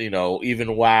 And,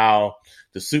 even while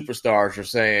the superstars are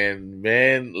saying,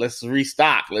 man, let's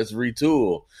restock, let's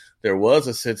retool, there was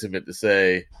a sentiment to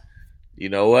say, you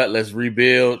know what, let's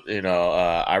rebuild.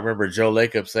 I remember Joe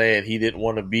Lacob saying he didn't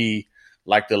want to be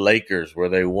like the Lakers where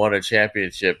they won a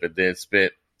championship and then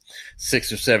spent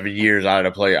 6 or 7 years out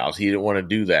of the playoffs. He didn't want to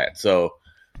do that. So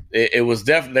there was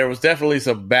definitely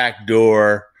some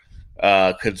backdoor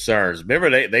concerns.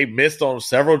 Remember, they missed on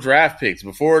several draft picks.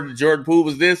 Before Jordan Poole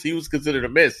he was considered a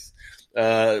miss.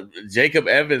 Jacob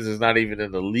Evans is not even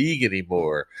in the league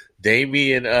anymore.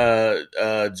 Damian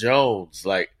Jones,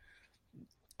 like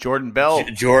Jordan Bell,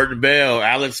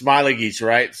 Alex Smailagic,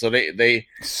 right? So they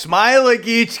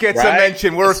Smailagic gets a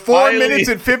mention. We're 4 minutes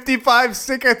and 55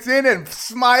 seconds in, and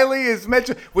Smiley is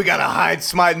mentioned. We gotta hide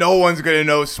Smiley. No one's gonna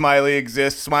know Smiley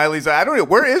exists. Smiley's. I don't know.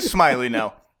 Where is Smiley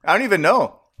now? I don't even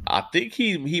know. I think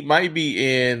he might be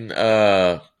in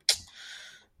the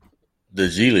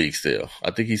G League still. I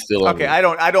think he's still okay. I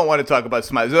don't want to talk about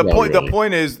Smiley. The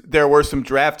point is there were some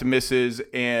draft misses,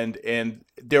 and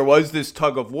there was this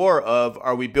tug of war of,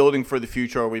 are we building for the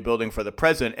future? Or are we building for the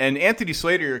present? And Anthony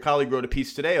Slater, your colleague, wrote a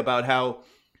piece today about how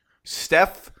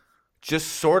Steph just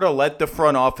sort of let the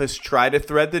front office try to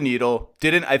thread the needle.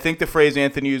 I think the phrase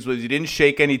Anthony used was, he didn't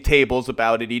shake any tables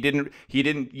about it. He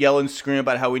didn't yell and scream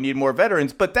about how we need more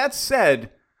veterans. But that said,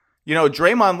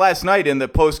 Draymond last night in the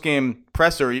post-game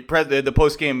presser, the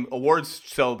post-game awards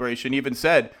celebration, even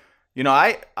said,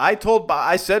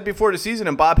 I said before the season,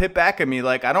 and Bob hit back at me,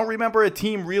 like, I don't remember a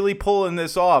team really pulling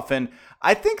this off. And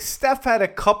I think Steph had a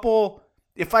couple,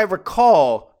 if I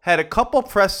recall,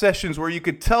 press sessions where you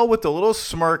could tell with a little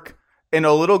smirk and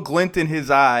a little glint in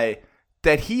his eye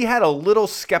that he had a little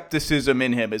skepticism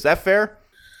in him. Is that fair?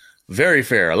 Very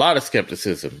fair. A lot of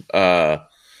skepticism.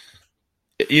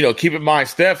 Keep in mind,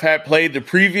 Steph had played the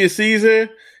previous season.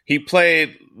 He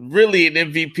played really an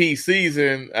MVP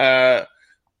season,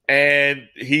 and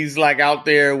he's like out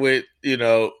there with,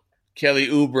 Kelly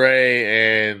Oubre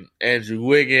and Andrew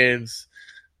Wiggins,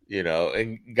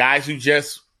 and guys who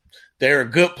they're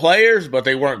good players, but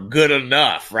they weren't good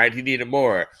enough, right? He needed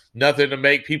more. Nothing to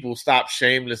make people stop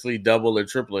shamelessly double and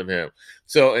tripling him.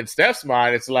 So in Steph's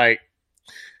mind, it's like,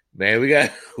 man, we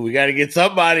got to get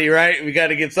somebody, right? We got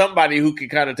to get somebody who can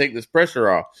kind of take this pressure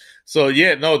off. So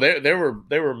yeah, no, there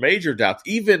were major doubts.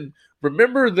 Even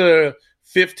remember the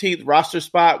 15th roster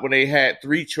spot when they had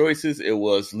 3 choices? It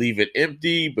was leave it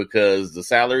empty because the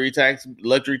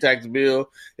luxury tax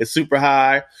bill is super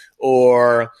high,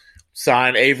 or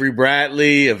sign Avery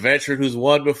Bradley, a veteran who's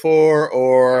won before,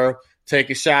 or take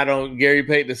a shot on Gary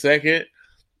Payton II.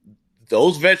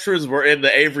 Those veterans were in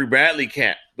the Avery Bradley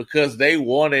camp because they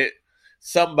wanted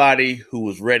somebody who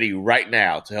was ready right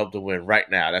now to help them win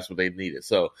right now. That's what they needed.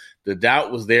 So the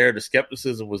doubt was there. The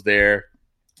skepticism was there.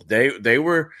 They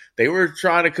were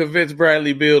trying to convince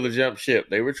Bradley Beal to jump ship.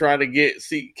 They were trying to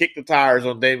kick the tires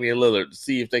on Damian Lillard to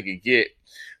see if they could get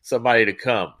somebody to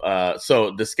come.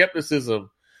 So the skepticism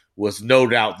was no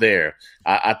doubt there.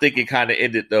 I think it kind of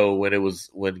ended though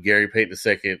when Gary Payton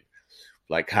II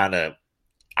like kind of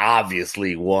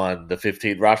obviously won the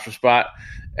 15th roster spot.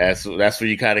 That's where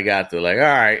you kind of got to like, all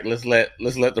right, let's let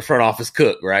the front office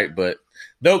cook, right? But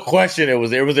no question, it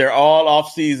was there all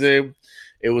off season.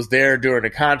 It was there during the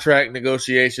contract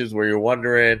negotiations where you're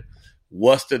wondering,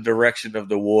 what's the direction of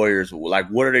the Warriors? Like,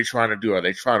 what are they trying to do? Are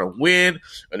they trying to win?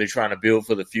 Are they trying to build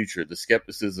for the future? The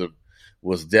skepticism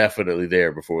was definitely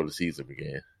there before the season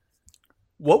began.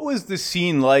 What was the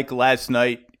scene like last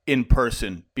night in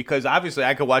person? Because obviously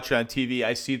I could watch it on TV.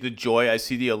 I see the joy. I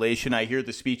see the elation. I hear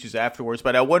the speeches afterwards.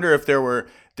 But I wonder if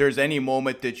there's any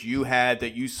moment that you had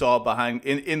that you saw behind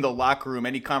in the locker room,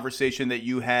 any conversation that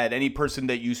you had, any person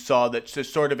that you saw that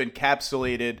just sort of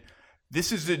encapsulated,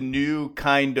 this is a new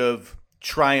kind of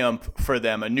triumph for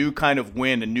them, a new kind of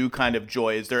win, a new kind of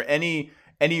joy. Is there any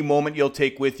moment you'll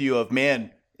take with you of,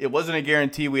 man, it wasn't a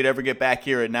guarantee we'd ever get back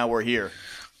here and now we're here?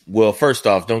 Well, first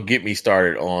off, don't get me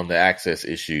started on the access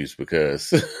issues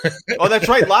because oh, that's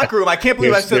right, locker room. I can't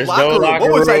believe I said locker room.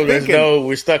 What was I thinking?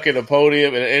 We're stuck in a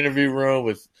podium in an interview room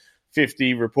with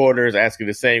 50 reporters asking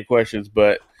the same questions,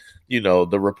 but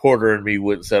the reporter in me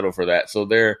wouldn't settle for that. So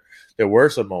there were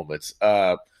some moments.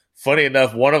 Funny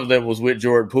enough, one of them was with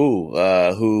Jordan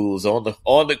Poole, who was on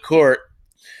the court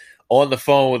on the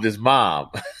phone with his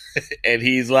mom, and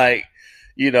he's like,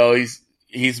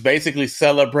 he's basically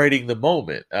celebrating the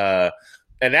moment.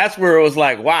 And that's where it was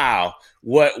like, wow,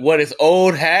 what is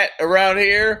old hat around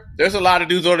here? There's a lot of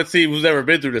dudes on the team who's never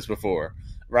been through this before,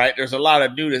 right? There's a lot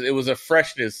of newness. It was a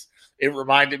freshness. It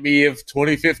reminded me of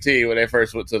 2015 when they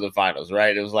first went to the finals,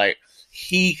 right? It was like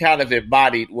he kind of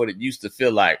embodied what it used to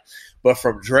feel like. But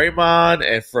from Draymond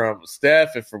and from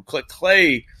Steph and from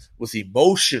Clay was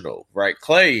emotional, right?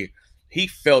 Clay, he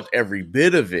felt every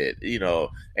bit of it,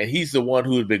 and he's the one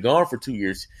who had been gone for 2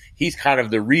 years. He's kind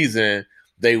of the reason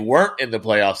they weren't in the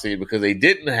playoff scene because they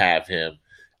didn't have him.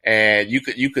 And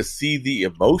you could see the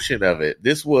emotion of it.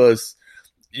 This was,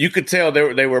 you could tell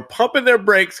they were pumping their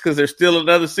brakes because there's still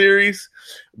another series,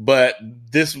 but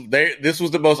this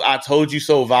was the most I told you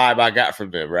so vibe I got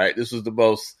from them, right? This was the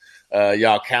most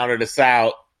y'all counted us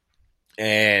out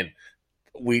and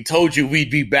we told you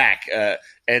we'd be back.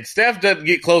 And Steph doesn't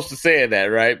get close to saying that,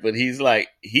 right? But he's like,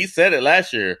 he said it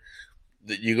last year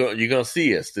that you're going to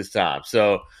see us this time.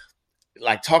 So,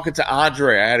 like, talking to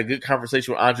Andre, I had a good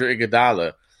conversation with Andre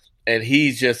Iguodala, and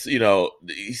he's just,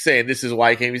 he's saying this is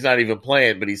why he came. He's not even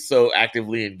playing, but he's so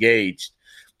actively engaged.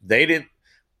 The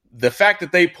fact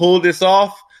that they pulled this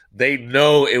off, they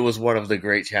know it was one of the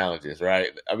great challenges, right?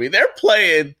 I mean, they're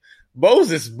playing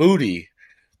Moses Moody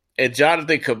and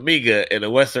Jonathan Kuminga in the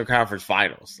Western Conference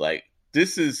Finals. Like,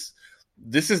 this is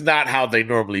not how they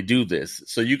normally do this.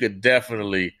 So you could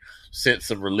definitely sense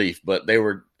some relief. But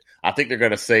I think they're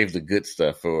going to save the good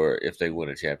stuff for if they win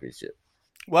a championship.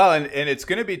 Well, and it's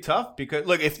going to be tough because,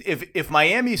 look, if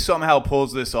Miami somehow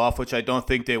pulls this off, which I don't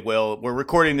think they will, we're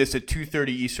recording this at 2:30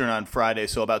 Eastern on Friday,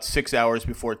 so about 6 hours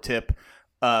before tip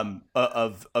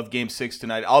of Game 6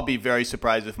 tonight. I'll be very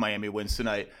surprised if Miami wins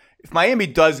tonight. If Miami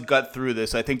does gut through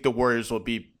this, I think the Warriors will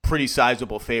be pretty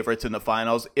sizable favorites in the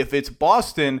finals. If it's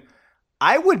Boston,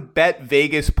 I would bet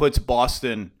Vegas puts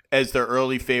Boston as their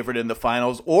early favorite in the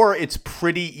finals, or it's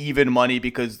pretty even money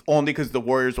because the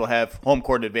Warriors will have home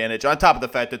court advantage, on top of the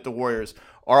fact that the Warriors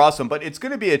are awesome. But it's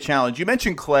going to be a challenge. You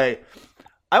mentioned Clay.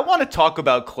 I want to talk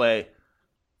about Clay.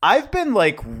 I've been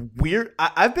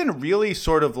I've been really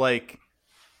sort of like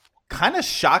kind of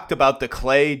shocked about the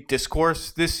Clay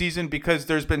discourse this season because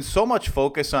there's been so much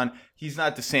focus on he's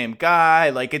not the same guy.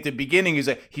 Like at the beginning,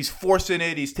 he's forcing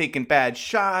it. He's taking bad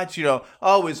shots.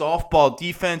 His off-ball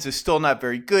defense is still not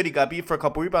very good. He got beat for a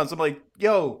couple rebounds. I'm like,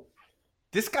 yo,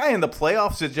 this guy in the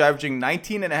playoffs is averaging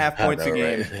 19 and a half points a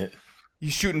game. Right?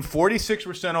 He's shooting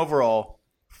 46% overall,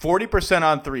 40%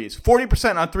 on threes,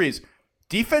 40% on threes.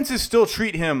 Defenses still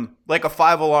treat him like a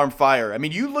 5-alarm fire. I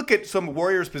mean, you look at some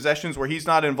Warriors possessions where he's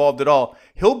not involved at all.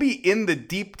 He'll be in the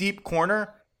deep, deep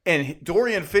corner, and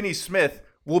Dorian Finney-Smith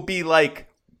will be like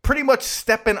pretty much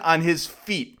stepping on his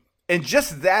feet. And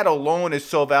just that alone is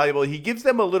so valuable. He gives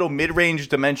them a little mid-range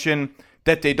dimension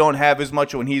that they don't have as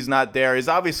much when he's not there. Is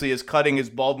obviously his cutting, his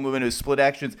ball movement, his split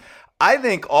actions. I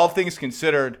think all things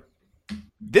considered,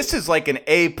 this is like an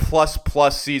A++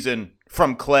 season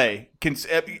from Clay,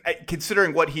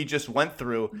 considering what he just went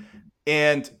through.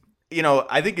 And,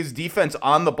 I think his defense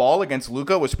on the ball against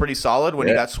Luka was pretty solid when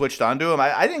he got switched onto him.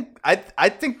 I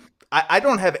think I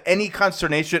don't have any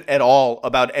consternation at all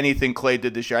about anything Clay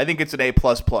did this year. I think it's an A++.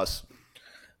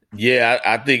 Yeah,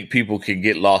 I think people can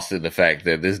get lost in the fact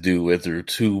that this dude went through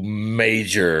 2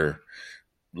 major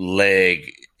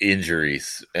leg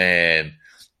injuries,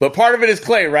 but part of it is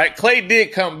Clay, right? Clay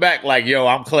did come back like, yo,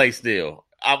 I'm Clay still.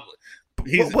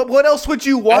 But what else would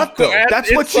you want, though?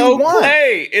 That's what you want.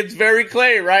 Clay. It's very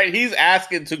Clay, right? He's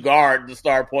asking to guard the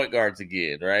star point guards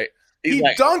again, right? He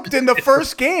dunked in the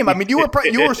first game. I mean, you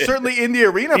were certainly in the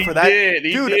arena for that.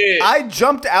 He did. I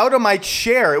jumped out of my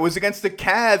chair. It was against the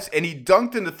Cavs, and he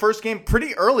dunked in the first game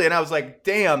pretty early, and I was like,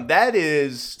 damn, that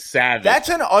is savage. That's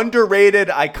an underrated,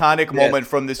 iconic moment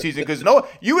from the season, because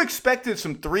you expected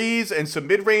some threes and some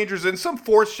mid-rangers and some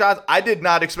forced shots. I did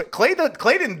not expect. Clay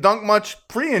didn't dunk much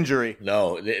pre-injury.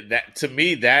 No, that to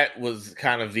me, that was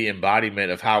kind of the embodiment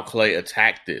of how Clay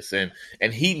attacked this, and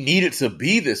he needed to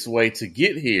be this way to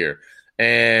get here.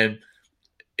 And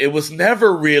it was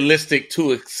never realistic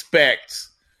to expect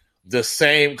the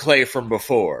same Clay from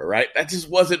before, right? That just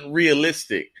wasn't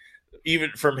realistic,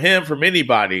 even from him, from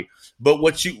anybody. But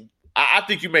I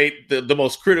think you made the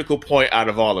most critical point out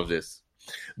of all of this.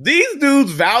 These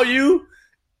dudes' value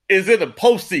is in the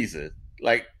postseason.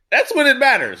 Like, that's when it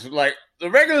matters. Like,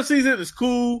 the regular season is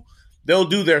cool. They'll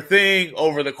do their thing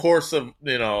over the course of,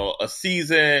 a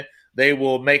season. They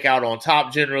will make out on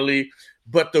top generally.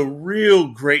 But the real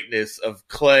greatness of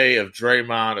Clay, of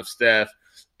Draymond, of Steph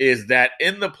is that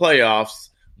in the playoffs,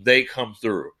 they come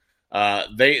through.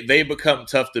 They become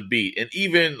tough to beat. And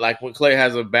even like when Clay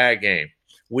has a bad game,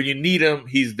 when you need him,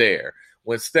 he's there.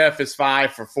 When Steph is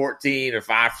 5 for 14 or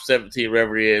 5 for 17,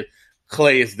 whatever it is,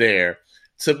 Clay is there.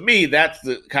 To me, that's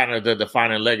the kind of the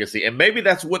defining legacy. And maybe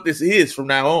that's what this is from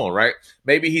now on, right?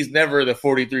 Maybe he's never the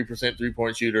 43%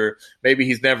 three-point shooter. Maybe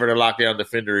he's never the lockdown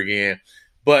defender again.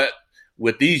 But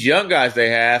with these young guys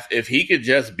they have, if he could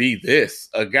just be this,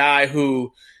 a guy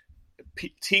who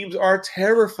teams are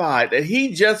terrified that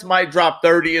he just might drop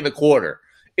 30 in the quarter.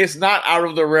 It's not out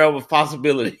of the realm of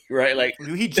possibility, right? Like,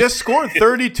 he just scored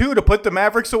 32 to put the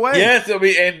Mavericks away. Yes, I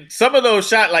mean, and some of those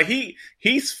shots, like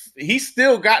he's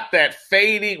still got that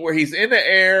fading where he's in the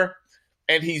air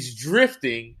and he's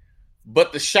drifting,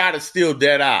 but the shot is still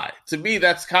dead eye. To me,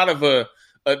 that's kind of a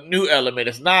new element.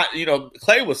 It's not,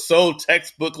 Clay was so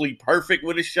textbookly perfect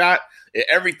with his shot.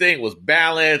 Everything was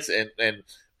balance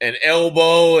and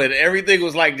elbow, and everything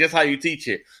was like just how you teach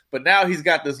it. But now he's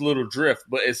got this little drift,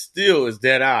 but it still is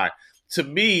dead eye. To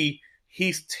me,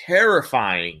 he's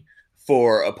terrifying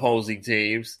for opposing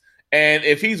teams. And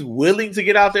if he's willing to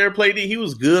get out there and play D, he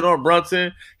was good on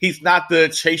Brunson. He's not the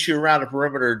chase you around the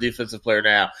perimeter defensive player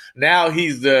now. Now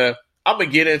he's I'm going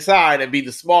to get inside and be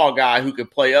the small guy who can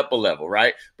play up a level,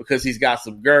 right? Because he's got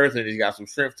some girth and he's got some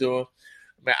strength to him.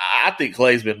 Man, I think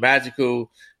Clay's been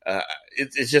magical.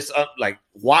 It's just like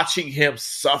watching him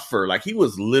suffer. Like, he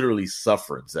was literally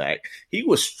suffering, Zach. He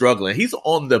was struggling. He's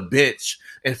on the bench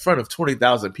in front of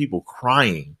 20,000 people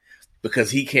crying because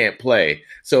he can't play.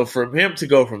 So for him to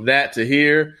go from that to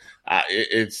here,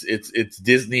 it's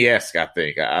Disney-esque, I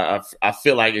think. I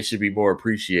feel like it should be more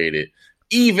appreciated.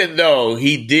 Even though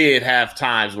he did have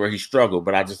times where he struggled,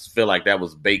 but I just feel like that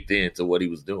was baked into what he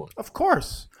was doing. Of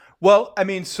course. Well, I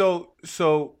mean, so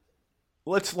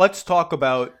let's talk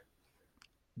about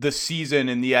the season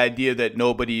and the idea that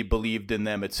nobody believed in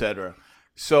them, etc.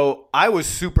 So I was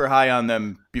super high on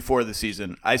them before the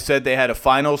season. I said they had a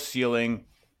final ceiling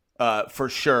for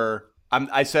sure. I'm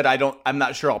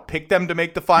not sure I'll pick them to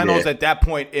make the finals at that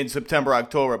point in September,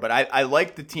 October, but I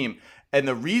like the team. And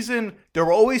the reason, there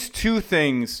were always two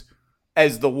things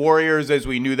as the Warriors, as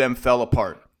we knew them, fell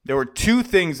apart. There were two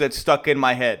things that stuck in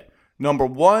my head. Number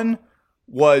one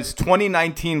was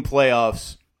 2019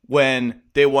 playoffs when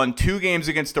they won 2 games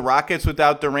against the Rockets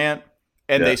without Durant,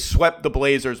 and they swept the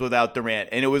Blazers without Durant.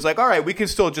 And it was like, all right, we can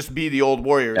still just be the old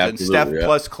Warriors. Absolutely, and Steph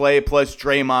plus Clay plus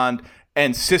Draymond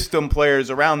and system players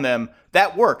around them,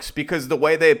 that works because the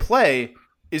way they play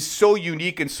is so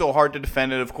unique and so hard to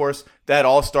defend. And, of course, that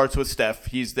all starts with Steph.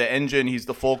 He's the engine. He's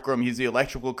the fulcrum. He's the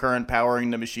electrical current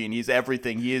powering the machine. He's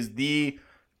everything. He is the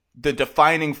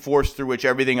defining force through which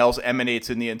everything else emanates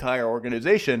in the entire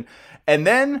organization. And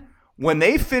then when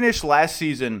they finished last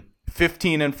season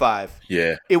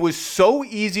 15-5, it was so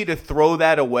easy to throw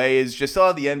that away as just, the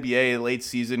NBA, late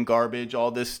season garbage,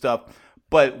 all this stuff.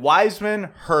 But Wiseman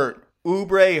hurt,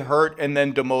 Oubre hurt, and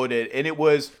then demoted. And it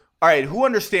was, all right, who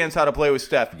understands how to play with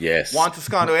Steph? Yes. Juan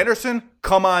Toscano-Anderson,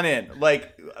 come on in.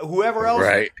 Like, whoever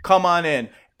else, come on in.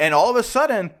 And all of a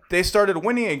sudden, they started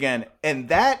winning again. And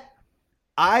that,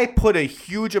 I put a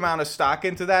huge amount of stock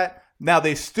into that. Now,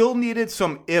 they still needed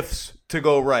some ifs to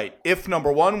go right. If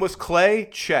number one was Clay,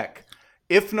 check.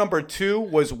 if number 2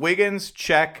 was Wiggins,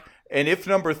 check. And if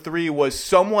number 3 was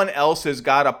someone else has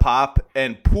got a pop,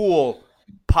 and Poole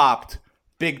popped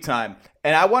big time.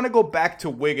 And I want to go back to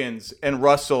Wiggins and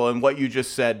Russell and what you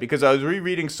just said, because I was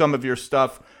rereading some of your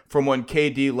stuff from when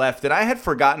KD left, and I had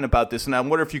forgotten about this, and I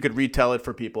wonder if you could retell it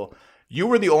for people. You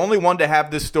were the only one to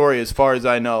have this story, as far as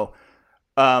I know,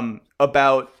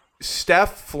 about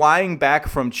Steph flying back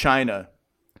from China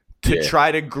to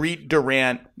try to greet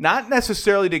Durant, not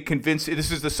necessarily to convince –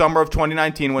 this is the summer of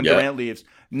 2019 when Durant leaves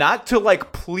 – not to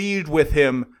like plead with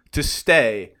him to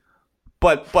stay,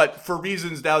 but for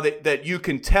reasons now that you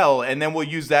can tell, and then we'll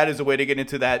use that as a way to get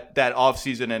into that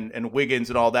offseason and Wiggins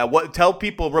and all that.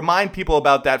 Remind people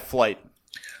about that flight.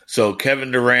 So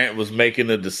Kevin Durant was making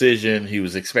a decision. He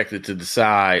was expected to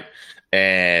decide,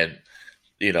 and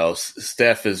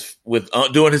Steph is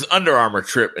doing his Under Armour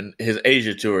trip and his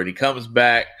Asia tour, and he comes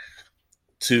back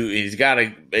he's got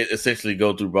to essentially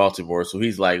go through Baltimore. So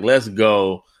he's like, let's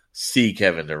go see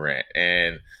Kevin Durant.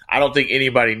 And I don't think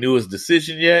anybody knew his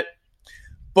decision yet,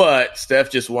 but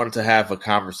Steph just wanted to have a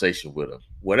conversation with him.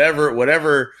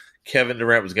 Whatever Kevin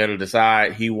Durant was going to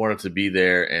decide, he wanted to be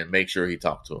there and make sure he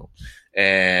talked to him.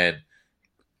 And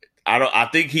I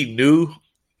think he knew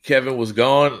Kevin was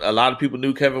gone. A lot of people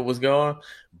knew Kevin was gone,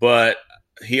 but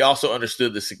he also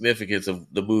understood the significance of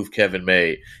the move Kevin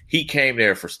made. He came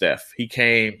there for Steph. He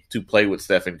came to play with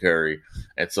Stephen Curry.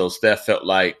 And so Steph felt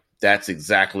like that's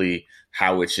exactly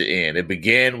how it should end. It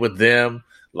began with them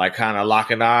like kind of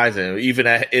locking eyes, and even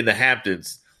in the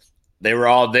Hamptons, they were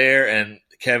all there, and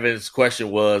Kevin's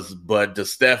question was, but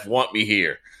does Steph want me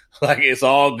here? Like, it's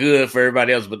all good for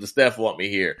everybody else, but does Steph want me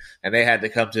here? And they had to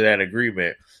come to that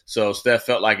agreement. So Steph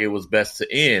felt like it was best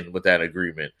to end with that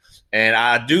agreement. And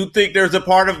I do think there's a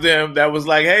part of them that was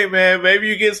like, hey, man, maybe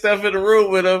you get Steph in the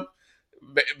room with him.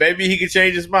 Maybe he can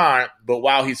change his mind. But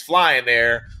while he's flying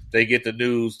there, they get the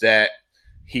news that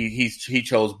he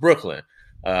chose Brooklyn.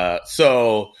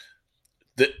 So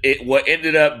what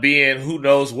ended up being, who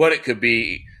knows what it could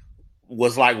be,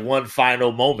 was like one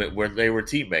final moment where they were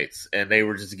teammates and they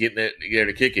were just getting it there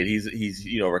to kick it. He's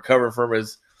recovering from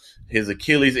his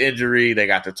Achilles injury. They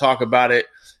got to talk about it.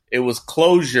 It was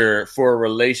closure for a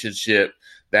relationship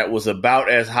that was about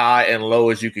as high and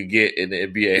low as you could get in the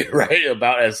NBA, right?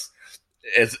 About as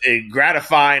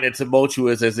gratifying and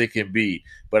tumultuous as it can be.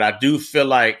 But I do feel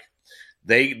like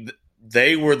they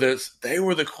were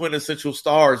the quintessential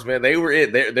stars, man. They were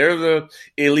it. They're the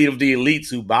elite of the elites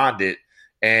who bonded,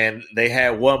 and they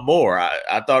had one more.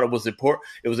 I thought it was important.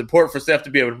 It was important for Steph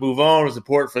to be able to move on. It was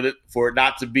important for it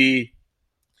not to be,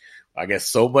 I guess,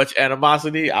 so much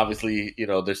animosity. Obviously,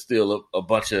 there's still a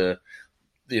bunch of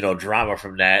drama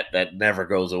from that never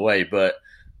goes away, but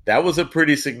that was a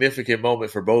pretty significant moment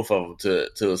for both of them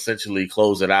to essentially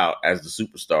close it out as the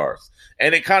superstars.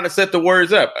 And it kind of set the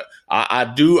words up. I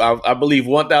believe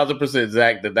 1,000%,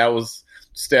 Zach, that was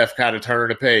Steph kind of turning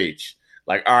the page.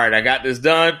 Like, all right, I got this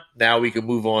done. Now we can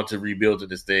move on to rebuilding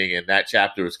this thing. And that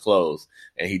chapter is closed.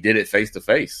 And he did it face to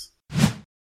face.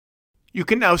 You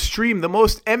can now stream the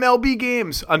most MLB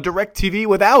games on DirecTV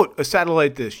without a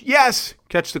satellite dish. Yes!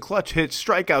 Catch the clutch hits,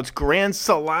 strikeouts, grand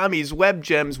salamis, web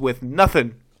gems with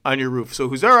nothing on your roof. So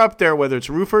who's up there, whether it's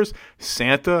roofers,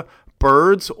 Santa,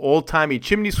 birds, old-timey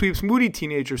chimney sweeps, moody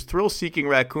teenagers, thrill-seeking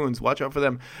raccoons, watch out for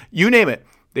them. You name it,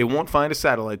 they won't find a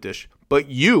satellite dish. But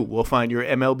you will find your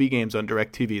MLB games on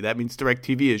DirecTV. That means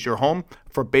DirecTV is your home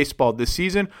for baseball this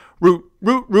season. Root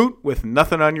with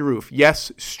nothing on your roof. Yes,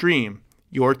 stream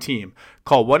your team.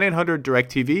 Call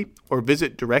 1-800-DIRECTV or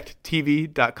visit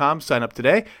directtv.com. Sign up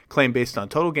today. Claim based on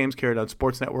total games carried on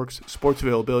sports networks. Sports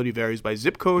availability varies by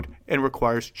zip code and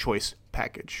requires choice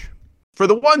package. For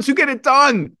the ones who get it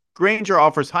done, Grainger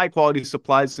offers high-quality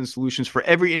supplies and solutions for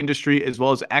every industry, as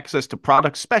well as access to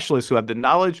product specialists who have the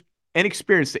knowledge and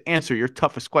experience to answer your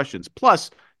toughest questions.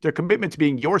 Plus, their commitment to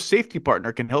being your safety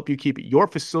partner can help you keep your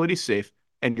facility safe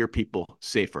and your people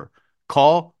safer.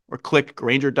 Call or click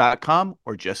Grainger.com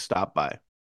or just stop by.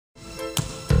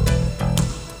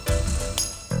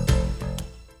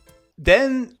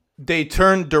 Then they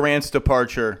turned Durant's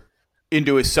departure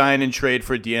into a sign and trade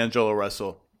for D'Angelo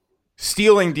Russell,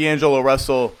 stealing D'Angelo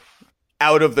Russell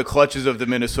out of the clutches of the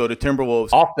Minnesota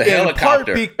Timberwolves. Off the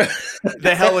helicopter.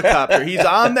 The helicopter. He's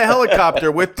on the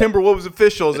helicopter with Timberwolves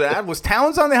officials. Was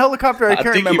Towns on the helicopter? I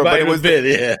can't remember, but it was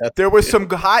there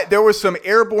was some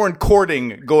airborne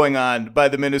courting going on by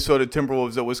the Minnesota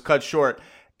Timberwolves that was cut short.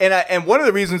 And one of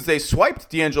the reasons they swiped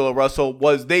D'Angelo Russell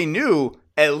was they knew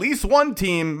at least one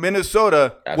team,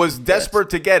 Minnesota, was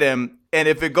desperate to get him. And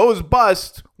if it goes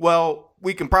bust, well,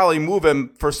 we can probably move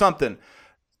him for something.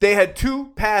 They had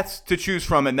two paths to choose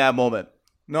from in that moment.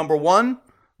 Number one,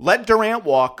 let Durant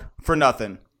walk for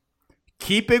nothing.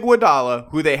 Keep Iguodala,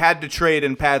 who they had to trade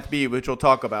in Path B, which we'll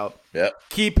talk about. Yep.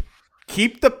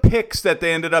 Keep the picks that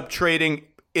they ended up trading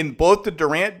in both the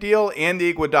Durant deal and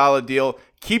the Iguodala deal.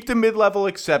 Keep the mid-level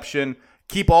exception.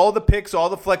 Keep all the picks, all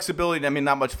the flexibility. I mean,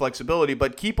 not much flexibility,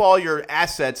 but keep all your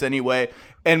assets anyway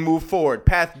and move forward.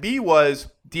 Path B was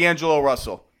D'Angelo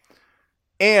Russell.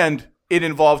 And it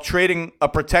involved trading a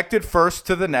protected first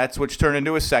to the Nets, which turned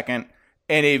into a second,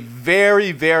 and a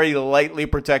very, very lightly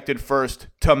protected first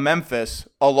to Memphis,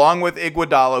 along with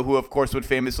Iguodala, who, of course, would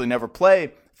famously never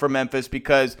play for Memphis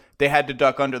because they had to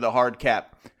duck under the hard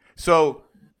cap. So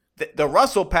the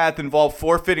Russell path involved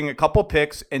forfeiting a couple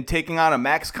picks and taking on a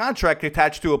max contract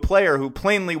attached to a player who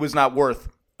plainly was not worth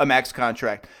a max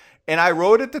contract. And I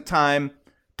wrote at the time,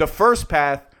 the first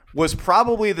path was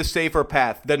probably the safer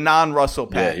path, the non-Russell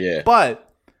path. Yeah.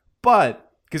 But,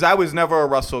 because I was never a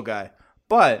Russell guy,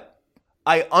 but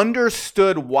I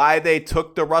understood why they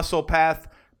took the Russell path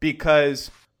because,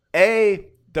 A,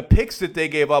 the picks that they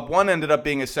gave up, one ended up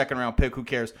being a second-round pick. Who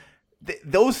cares?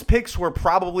 Those picks were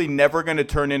probably never going to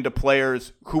turn into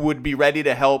players who would be ready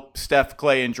to help Steph,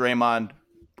 Clay, and Draymond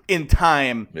in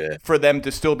time for them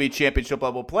to still be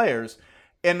championship-level players.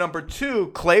 And number two,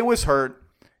 Clay was hurt,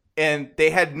 and they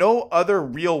had no other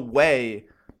real way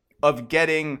of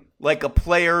getting like a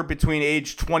player between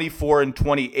age 24 and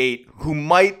 28 who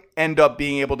might end up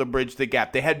being able to bridge the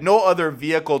gap. They had no other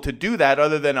vehicle to do that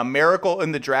other than a miracle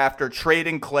in the draft or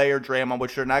trading Clay or Draymond,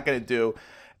 which they're not going to do.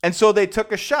 And so they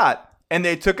took a shot. And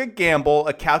they took a gamble,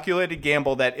 a calculated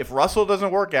gamble that if Russell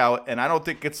doesn't work out, and I don't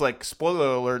think it's like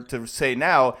spoiler alert to say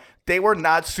now, they were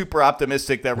not super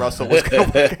optimistic that Russell was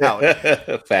going to work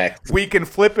out. Fact. We can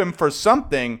flip him for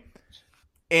something.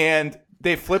 And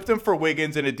they flipped him for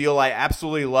Wiggins in a deal I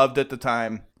absolutely loved at the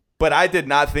time. But I did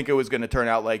not think it was going to turn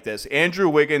out like this. Andrew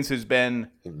Wiggins has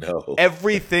been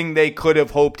everything they could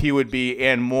have hoped he would be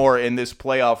and more in this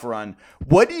playoff run.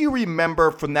 What do you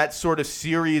remember from that sort of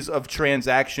series of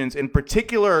transactions, in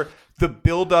particular the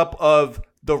buildup of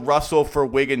the Russell for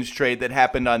Wiggins trade that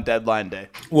happened on deadline day?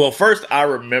 Well, first I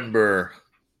remember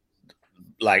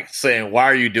like saying, why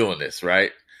are you doing this, right?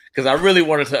 Because I really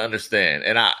wanted to understand.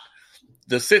 And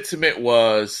the sentiment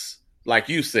was, like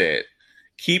you said,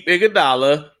 keep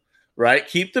Iguodala, right?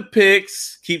 Keep the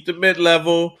picks, keep the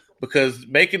mid-level, because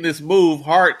making this move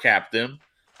hard capped them.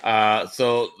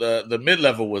 So the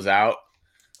mid-level was out.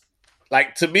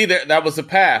 Like, to me, that was a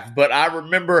path. But I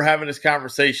remember having this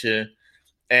conversation,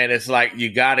 and it's like,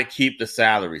 you got to keep the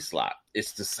salary slot.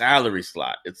 It's the salary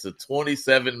slot. It's a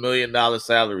 $27 million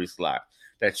salary slot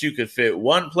that you could fit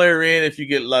one player in if you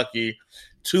get lucky,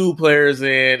 two players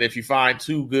in if you find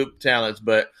two good talents,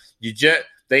 but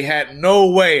they had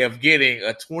no way of getting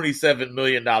a $27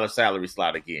 million salary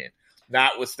slot again.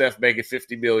 Not with Steph making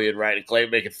 $50 million, right? And Clay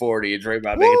making 40 and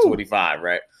Draymond making 25,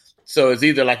 right? So it's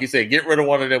either, like you said, get rid of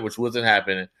one of them, which wasn't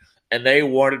happening, and they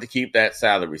wanted to keep that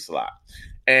salary slot.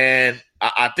 And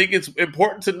I think it's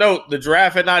important to note the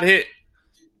draft had not hit.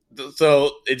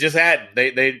 So it just hadn't.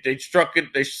 They struck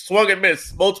it. They swung and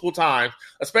missed multiple times,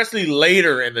 especially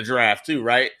later in the draft too.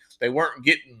 Right? They weren't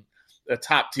getting a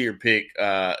top tier pick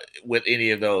with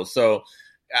any of those. So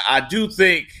I do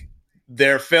think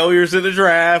their failures in the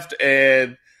draft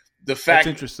and the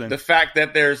fact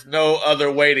that there's no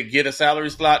other way to get a salary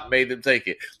slot made them take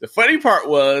it. The funny part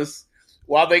was,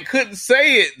 while they couldn't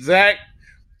say it, Zach.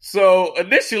 So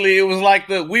initially, it was like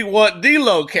the "We Want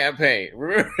D'Lo" campaign.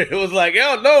 Remember, it was like,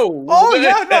 "Oh no, he's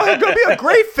going to be a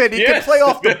great fit. He can play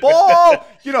off the ball.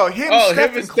 You know,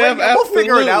 Steph, and Clay. We'll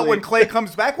figure it out when Clay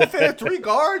comes back. We'll fit 3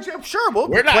 guards. Yeah, sure,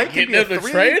 we're not getting him to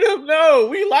trade him. No,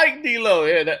 we like D'Lo.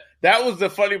 Yeah, that was the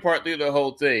funny part through the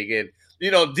whole thing. And you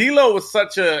know, D'Lo was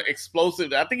such a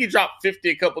explosive. I think he dropped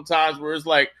 50 a couple times. Where it's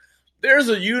like, there's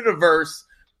a universe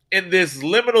in this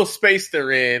liminal space they're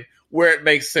in, where it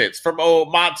makes sense from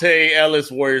old Monte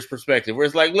Ellis Warriors perspective, where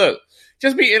it's like, look,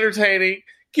 just be entertaining,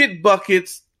 get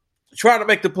buckets, try to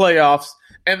make the playoffs,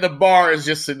 and the bar is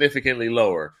just significantly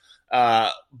lower.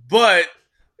 But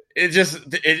it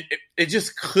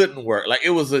just couldn't work. Like,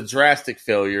 it was a drastic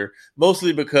failure,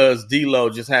 mostly because D'Lo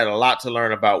just had a lot to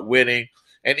learn about winning.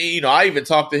 And, you know, I even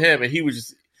talked to him, and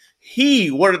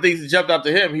one of the things that jumped out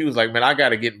to him, he was like, man, I got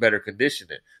to get better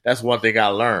conditioning. That's one thing I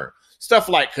learned. Stuff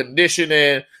like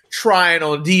conditioning, trying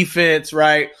on defense,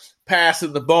 right?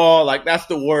 Passing the ball, like that's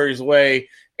the Warriors' way.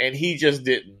 And he just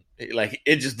didn't, like,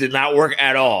 it just did not work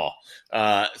at all.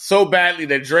 So badly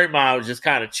that Draymond just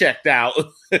kind of checked out.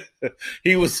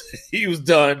 He was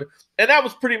done. And that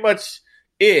was pretty much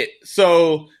it.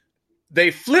 So they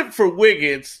flipped for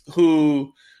Wiggins,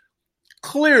 who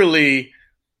clearly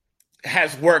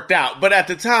has worked out. But at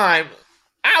the time,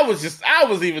 I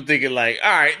was even thinking like,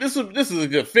 all right, this is a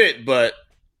good fit, but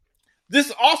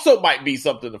this also might be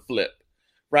something to flip,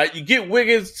 right? You get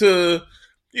Wiggins to,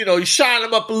 you shine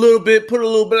him up a little bit, put a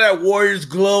little bit of that Warriors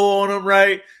glow on him,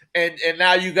 right? And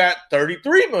now you got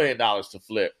 $33 million to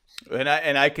flip. And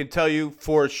I can tell you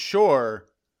for sure,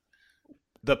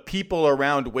 the people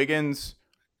around Wiggins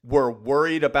were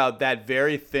worried about that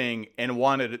very thing and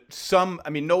wanted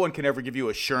no one can ever give you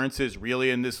assurances really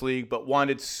in this league, but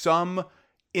wanted some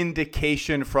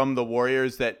indication from the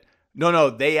Warriors that no,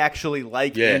 they actually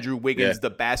like Andrew Wiggins, the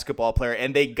basketball player,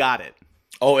 and they got it.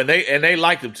 Oh, and they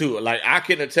liked him too. Like, I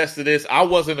can attest to this. I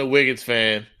wasn't a Wiggins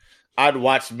fan. I'd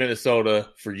watched Minnesota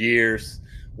for years.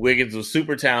 Wiggins was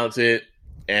super talented,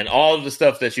 and all of the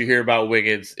stuff that you hear about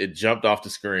Wiggins, it jumped off the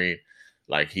screen.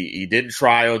 Like, he didn't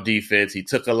try on defense. He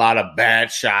took a lot of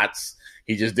bad shots.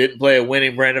 He just didn't play a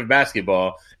winning brand of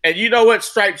basketball. And you know what?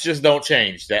 Stripes just don't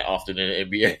change that often in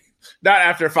the NBA. Not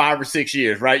after 5 or 6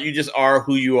 years, right? You just are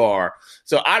who you are.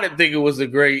 So I didn't think it was a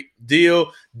great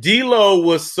deal. D'Lo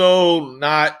was so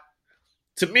not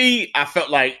 – to me, I felt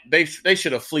like they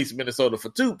should have fleeced Minnesota for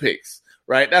 2 picks,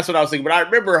 right? That's what I was thinking. But I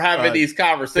remember having these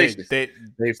conversations. They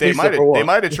might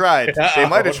have tried. They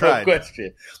might have tried.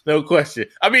 No question.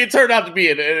 I mean, it turned out to be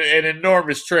an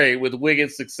enormous trade with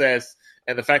Wiggins' success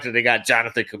and the fact that they got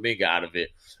Jonathan Kuminga out of it.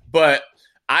 But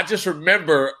I just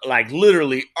remember, like,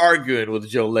 literally arguing with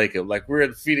Joe Lacob. Like, we're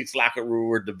in the Phoenix locker room,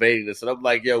 we're debating this, and I'm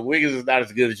like, yo, Wiggins is not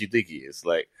as good as you think he is.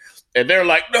 Like, and they're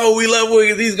like, no, we love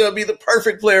Wiggins. He's going to be the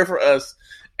perfect player for us.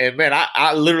 And, man,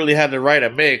 I literally had to write a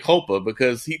mea culpa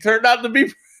because he turned out to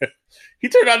be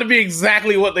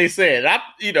exactly what they said.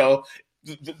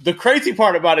 The crazy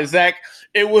part about it, Zach,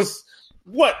 it was,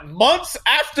 months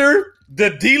after the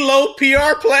D'Lo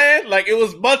PR plan? Like, it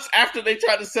was months after they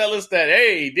tried to sell us that,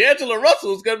 hey, D'Angelo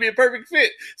Russell is going to be a perfect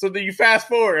fit. So then you fast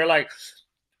forward, and like,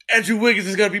 Andrew Wiggins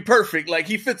is going to be perfect. Like,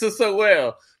 he fits us so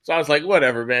well. So I was like,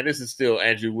 whatever, man. This is still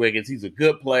Andrew Wiggins. He's a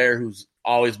good player who's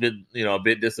always been, a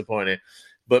bit disappointing.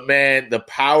 But, man, the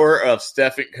power of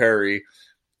Stephen Curry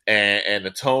and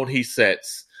the tone he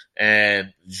sets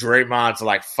and Draymond's,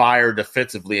 like, fire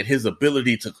defensively and his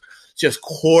ability to just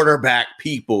quarterback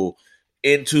people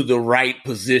into the right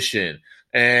position.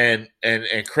 And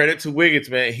credit to Wiggins,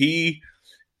 man.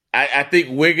 I think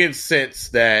Wiggins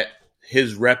sensed that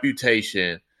his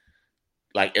reputation,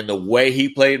 like, in the way he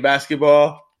played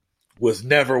basketball, was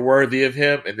never worthy of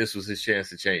him, and this was his chance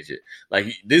to change it. Like,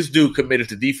 this dude committed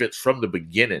to defense from the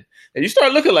beginning. And you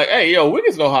start looking like, hey, yo,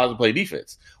 Wiggins know how to play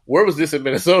defense. Where was this in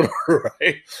Minnesota,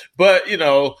 right? But,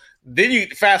 then you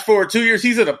fast forward 2 years,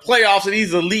 he's in the playoffs, and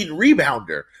he's a lead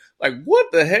rebounder. Like,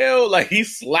 what the hell? Like,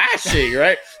 he's slashing,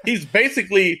 right? He's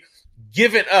basically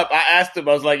given up. I asked him,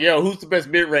 I was like, yo, who's the best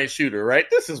mid-range shooter, right?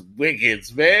 This is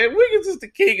Wiggins, man. Wiggins is the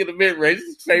king of the mid-range.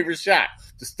 It's his favorite shot,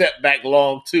 to step back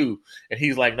long, too. And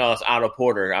he's like, no, it's Otto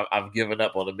Porter. I've given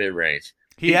up on the mid-range.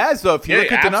 He has, though. If you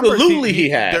look at the numbers, absolutely he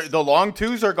has. The long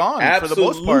twos are gone for the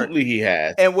most part. Absolutely he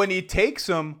has. And when he takes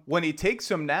them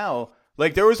now,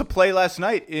 like, there was a play last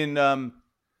night in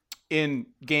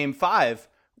Game 5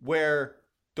 where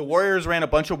the Warriors ran a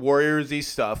bunch of Warriors-y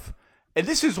stuff. And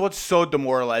this is what's so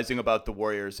demoralizing about the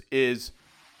Warriors is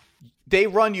they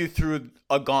run you through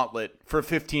a gauntlet for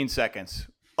 15 seconds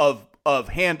of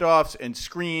handoffs and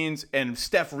screens and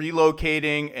Steph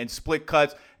relocating and split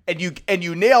cuts. And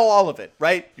you nail all of it,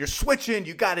 right? You're switching.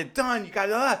 You got it done.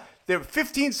 There are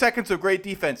 15 seconds of great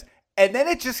defense. And then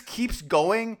it just keeps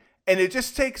going. And it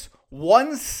just takes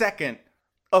 1 second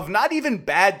of not even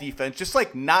bad defense, just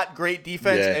like not great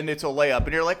defense, and it's a layup.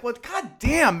 And you're like, well,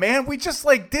 goddamn, man, we just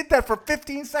like did that for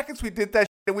 15 seconds. We did that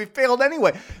and we failed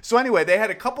anyway. So anyway, they had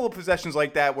a couple of possessions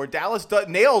like that where Dallas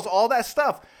nails all that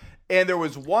stuff. And there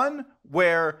was one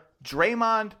where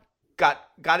Draymond got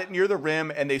it near the rim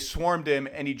and they swarmed him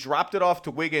and he dropped it off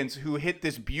to Wiggins, who hit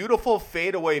this beautiful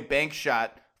fadeaway bank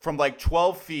shot from like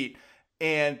 12 feet.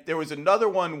 And there was another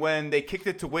one when they kicked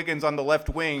it to Wiggins on the left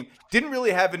wing. Didn't really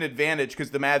have an advantage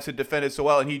because the Mavs had defended so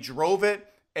well. And he drove it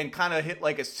and kind of hit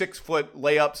like a 6-foot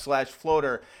layup /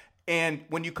 floater. And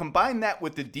when you combine that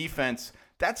with the defense,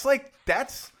 that's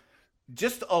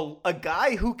just a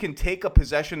guy who can take a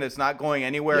possession that's not going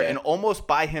anywhere and almost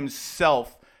by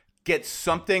himself get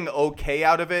something okay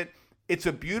out of it. It's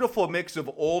a beautiful mix of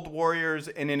old Warriors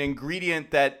and an ingredient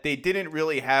that they didn't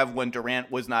really have when Durant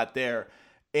was not there.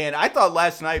 And I thought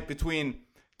last night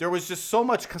there was just so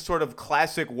much sort of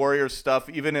classic Warriors stuff,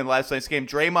 even in last night's game.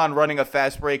 Draymond running a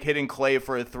fast break, hitting Clay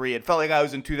for a 3. It felt like I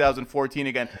was in 2014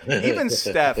 again. Even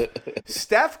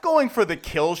Steph going for the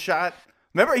kill shot.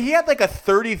 Remember, he had like a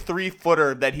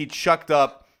 33-footer that he chucked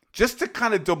up just to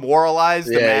kind of demoralize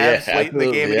the Mavs late in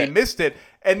the game, and he missed it.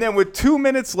 And then with 2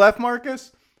 minutes left,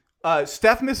 Marcus,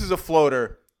 Steph misses a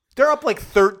floater. They're up like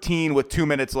 13 with 2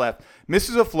 minutes left.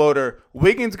 Misses a floater.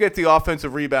 Wiggins gets the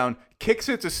offensive rebound, kicks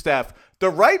it to Steph. The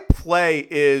right play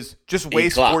is just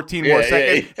waste 14 more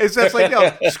seconds. It's just like,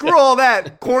 screw all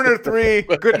that. Corner three,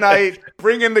 good night.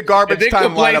 Bring in the garbage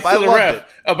time lineup. I love it.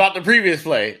 About the previous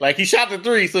play. Like, he shot the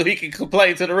three so he can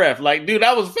complain to the ref. Like, dude,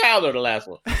 that was foul on the last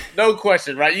one. No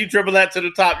question, right? You dribble that to the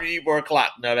top, you eat more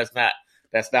clock. No, that's not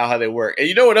how they work. And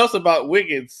you know what else about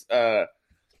Wiggins?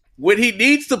 When he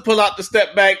needs to pull out the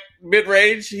step back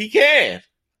mid-range, he can.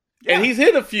 Yeah. And he's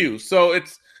hit a few. So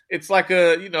it's like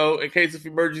in case of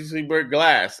emergency, break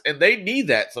glass. And they need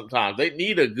that sometimes. They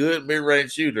need a good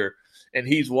mid-range shooter, and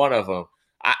he's one of them.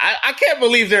 I can't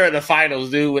believe they're in the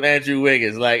finals, dude, with Andrew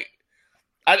Wiggins. Like,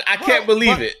 I can't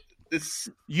believe it.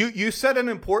 You said an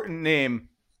important name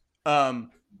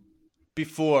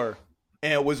before,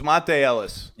 and it was Monte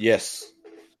Ellis. Yes.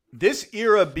 This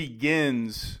era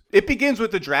begins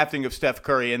with the drafting of Steph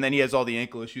Curry, and then he has all the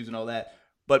ankle issues and all that.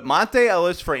 But Monte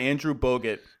Ellis for Andrew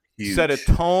Bogut set a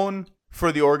tone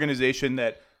for the organization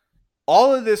that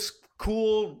all of this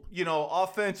cool,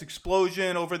 offense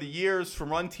explosion over the years from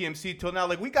Run TMC till now,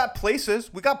 like we got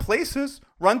places.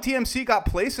 Run TMC got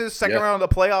places, second round of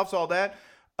the playoffs, all that.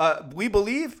 We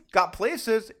believe got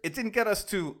places. It didn't get us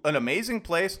to an amazing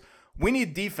place. We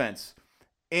need defense.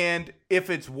 And if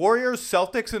it's Warriors,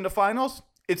 Celtics in the finals,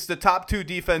 it's the top two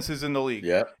defenses in the league.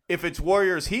 Yeah. If it's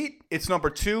Warriors, Heat, it's number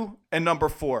 2 and number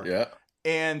 4. Yeah.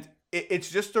 And it's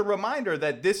just a reminder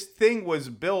that this thing was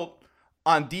built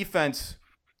on defense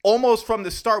almost from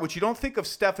the start, which you don't think of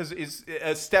Steph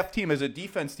as Steph team as a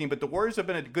defense team, but the Warriors have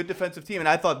been a good defensive team. And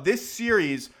I thought this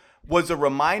series was a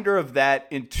reminder of that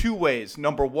in two ways.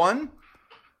 Number one,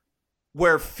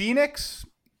 where Phoenix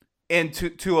and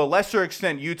to a lesser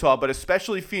extent Utah, but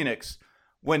especially Phoenix,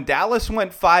 when Dallas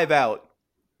went 5 out,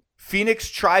 Phoenix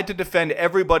tried to defend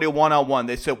everybody one-on-one.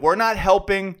 They said, we're not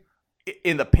helping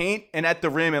in the paint and at the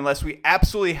rim unless we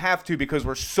absolutely have to because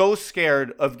we're so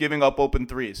scared of giving up open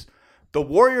threes. The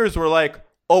Warriors were like,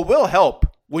 oh, we'll help.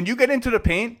 When you get into the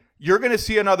paint, you're going to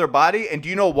see another body. And do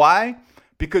you know why?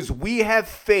 Because we have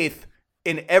faith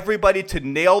in everybody to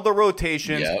nail the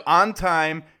rotations on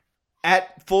time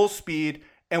at full speed.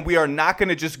 And we are not going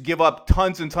to just give up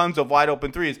tons and tons of wide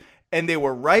open threes. And they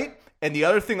were right. And the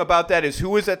other thing about that is who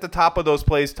was at the top of those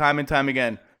plays time and time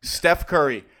again? Steph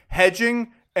Curry.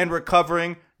 Hedging and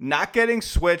recovering, not getting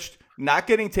switched, not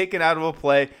getting taken out of a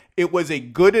play. It was a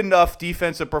good enough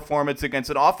defensive performance against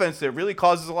an offense that really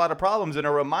causes a lot of problems. And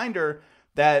a reminder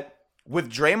that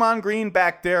with Draymond Green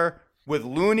back there, with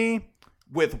Looney,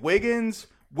 with Wiggins,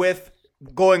 with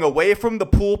going away from the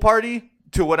pool party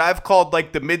to what I've called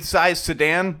like the mid-sized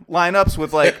sedan lineups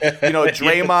with like,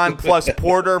 Draymond plus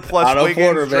Porter plus Wiggins.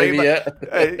 Porter,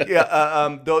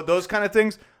 those kind of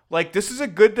things. Like, this is a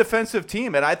good defensive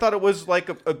team. And I thought it was like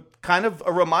a kind of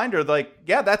a reminder, like,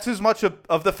 that's as much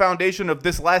of the foundation of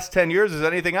this last 10 years as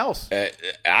anything else.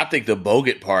 I think the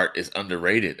Bogut part is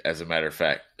underrated, as a matter of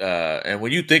fact. And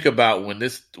when you think about when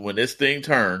this thing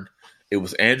turned, it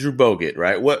was Andrew Bogut,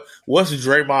 right? What's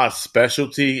Draymond's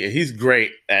specialty? He's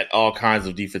great at all kinds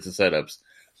of defensive setups,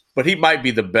 but he might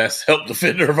be the best help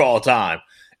defender of all time.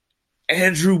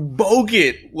 Andrew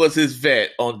Bogut was his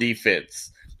vet on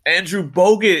defense. Andrew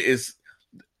Bogut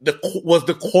was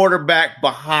the quarterback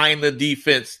behind the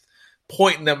defense,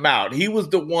 pointing them out. He was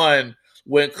the one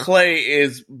when Clay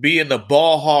is being the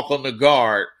ball hawk on the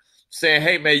guard, saying,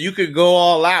 hey, man, you could go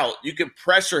all out. You can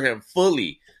pressure him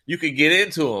fully. You could get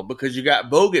into him because you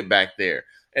got Bogut back there.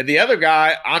 And the other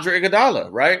guy, Andre Iguodala,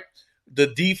 right? The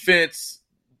defense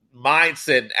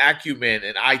mindset and acumen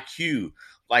and IQ.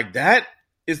 Like, that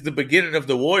is the beginning of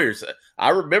the Warriors. I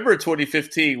remember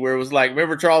 2015 where it was like,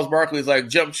 remember Charles Barkley's like,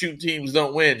 jump shoot teams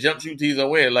don't win. Jump shoot teams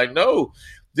don't win. Like, no,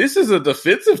 this is a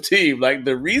defensive team. Like,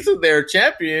 the reason they're a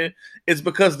champion is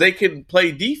because they can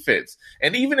play defense.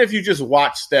 And even if you just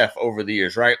watch Steph over the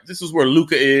years, right? This is where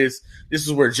Luka is. This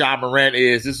is where Ja Morant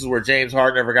is. This is where James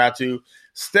Harden never got to.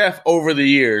 Steph over the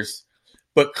years,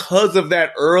 because of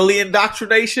that early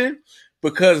indoctrination,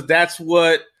 because that's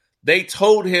what they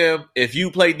told him, if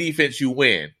you play defense, you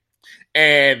win.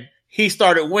 And he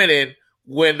started winning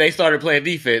when they started playing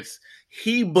defense.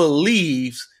 He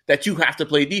believes that you have to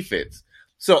play defense.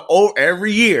 So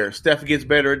every year, Steph gets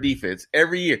better at defense.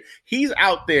 Every year. He's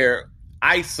out there,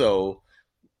 ISO,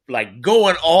 like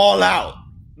going all out.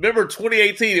 Remember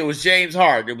 2018, it was James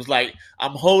Harden. It was like,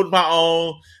 I'm holding my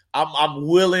own. I'm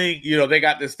willing. They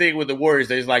got this thing with the Warriors.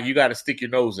 They're like, you got to stick your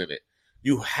nose in it.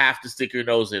 You have to stick your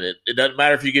nose in it. It doesn't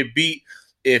matter if you get beat.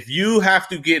 If you have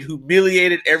to get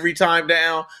humiliated every time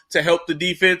down to help the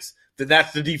defense, then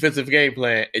that's the defensive game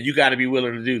plan, and you got to be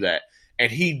willing to do that.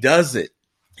 And he does it.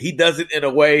 He does it in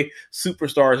a way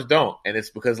superstars don't, and it's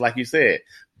because, like you said,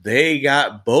 they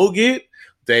got Bogut,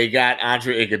 they got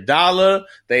Andre Iguodala,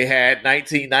 they had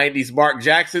 1990s Mark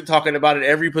Jackson talking about it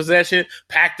every possession,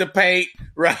 pack the paint,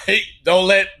 right? No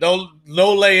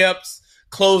layups,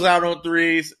 close out on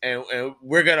threes, and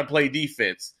we're gonna play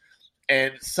defense.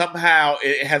 And somehow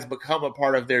it has become a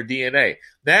part of their DNA.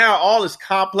 Now all this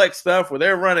complex stuff where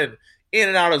they're running in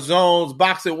and out of zones,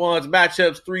 boxing ones,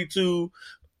 matchups, 3-2.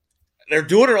 They're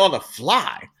doing it on the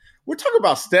fly. We're talking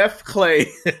about Steph,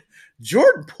 Clay,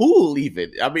 Jordan Poole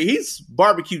even. I mean, he's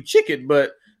barbecue chicken,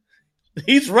 but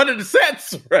he's running the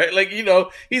sets, right? Like,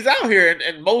 he's out here,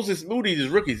 and Moses Moody is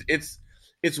rookies. It's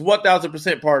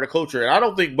 1,000% part of the culture. And I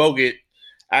don't think Bogut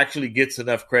actually gets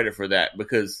enough credit for that,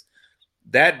 because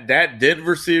that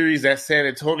Denver series, that San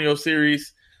Antonio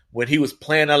series, when he was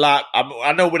playing a lot,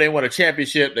 I know when they won a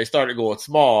championship, they started going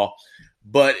small,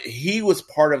 but he was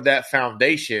part of that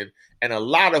foundation. And a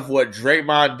lot of what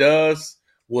Draymond does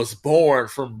was born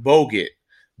from Bogut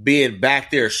being back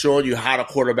there, showing you how to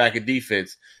quarterback a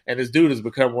defense. And this dude has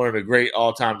become one of the great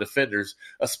all-time defenders,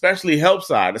 especially help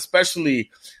side,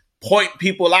 especially pointing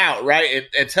people out, right?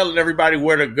 And telling everybody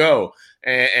where to go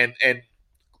and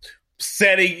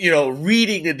setting,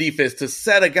 reading the defense to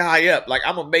set a guy up. Like,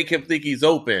 I'm going to make him think he's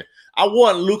open. I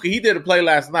want Luka. He did a play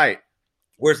last night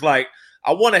where it's like,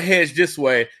 I want to hedge this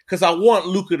way because I want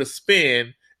Luka to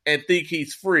spin and think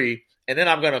he's free, and then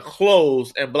I'm going to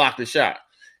close and block the shot.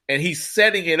 And he's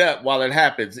setting it up while it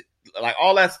happens. Like,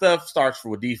 all that stuff starts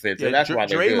with defense, and that's why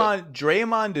they're good.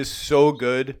 Draymond is so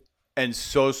good and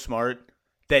so smart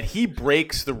that he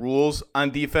breaks the rules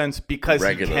on defense because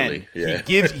regularly. He can.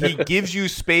 Yeah. He gives you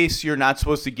space you're not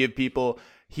supposed to give people.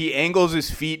 He angles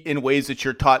his feet in ways that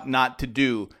you're taught not to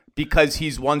do because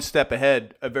he's one step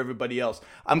ahead of everybody else.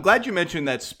 I'm glad you mentioned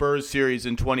that Spurs series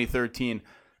in 2013.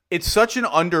 It's such an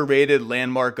underrated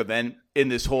landmark event in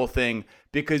this whole thing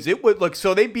because it would look,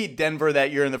 so they beat Denver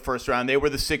that year in the first round. They were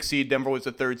the 6th seed. Denver was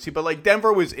the 3rd seed, but like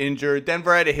Denver was injured.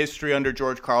 Denver had a history under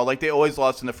George Karl. Like, they always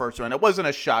lost in the first round. It wasn't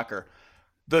a shocker.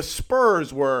 The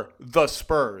Spurs were the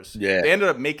Spurs. Yeah. They ended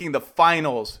up making the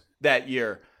finals that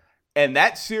year. And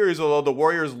that series, although the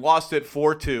Warriors lost it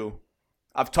 4-2,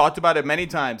 I've talked about it many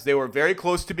times. They were very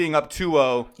close to being up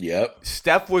 2-0. Yep.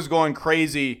 Steph was going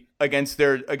crazy against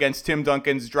Tim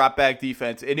Duncan's drop back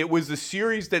defense. And it was the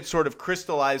series that sort of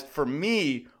crystallized for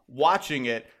me watching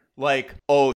it like,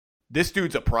 oh, this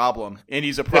dude's a problem. And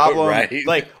he's a problem. Right.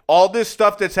 Like, all this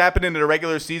stuff that's happening in the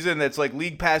regular season that's like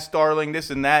league pass darling, this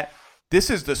and that. This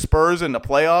is the Spurs in the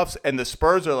playoffs, and the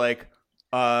Spurs are like,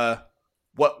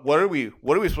 what are we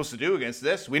supposed to do against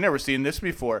this? We never seen this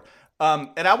before.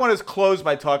 And I want to close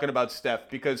by talking about Steph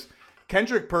because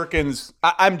Kendrick Perkins,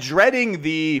 I'm dreading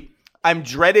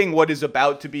what is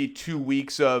about to be 2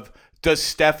 weeks of does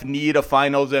Steph need a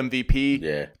Finals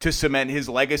MVP to cement his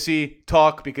legacy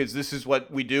talk, because this is what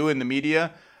we do in the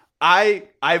media. I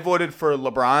voted for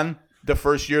LeBron the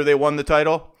first year they won the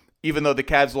title, even though the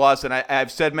Cavs lost. And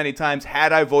I've said many times,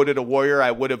 had I voted a Warrior,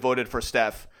 I would have voted for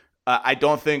Steph. I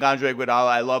don't think Andre Iguodala,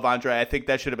 I love Andre. I think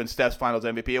that should have been Steph's Finals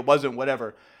MVP. It wasn't,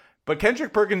 whatever. But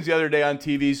Kendrick Perkins the other day on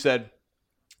TV said,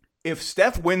 if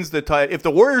Steph wins the title, if the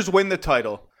Warriors win the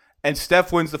title and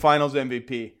Steph wins the Finals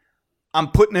MVP, I'm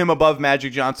putting him above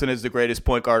Magic Johnson as the greatest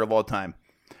point guard of all time.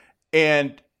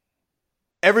 And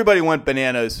everybody went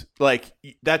bananas. Like,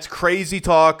 that's crazy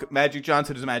talk. Magic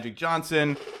Johnson is Magic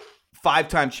Johnson.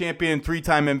 5-time champion,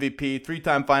 3-time MVP,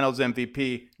 3-time Finals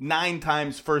MVP, 9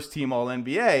 times first team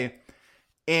All-NBA.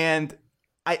 And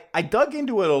I dug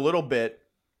into it a little bit.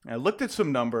 I looked at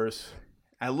some numbers.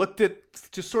 I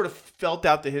just sort of felt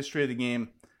out the history of the game.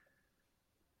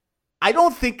 I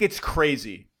don't think it's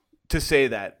crazy to say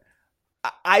that.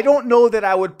 I don't know that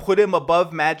I would put him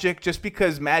above Magic just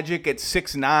because Magic at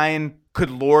 6'9"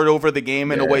 could lord over the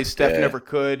game in a way Steph never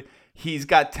could. He's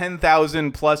got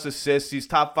 10,000 plus assists. He's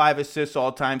top 5 assists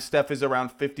all time. Steph is around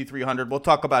 5,300. We'll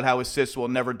talk about how assists will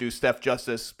never do Steph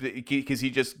justice because he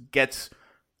just gets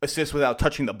assists without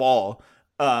touching the ball,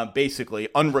 basically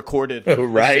unrecorded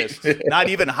assists. Not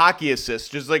even hockey assists.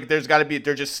 Just like they're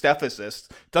just Steph assists.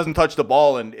 Doesn't touch the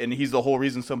ball, and he's the whole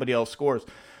reason somebody else scores.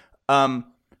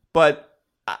 But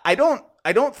I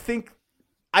don't think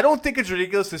it's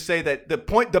ridiculous to say that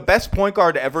the best point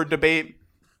guard ever debate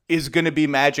is going to be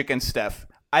Magic and Steph.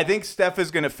 I think Steph is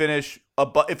going to finish,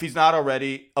 if he's not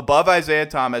already, above Isaiah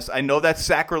Thomas. I know that's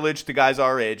sacrilege to guys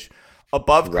our age.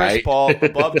 Above Chris Paul,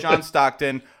 above John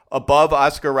Stockton, above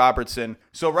Oscar Robertson.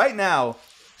 So right now,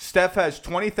 Steph has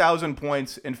 20,000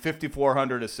 points and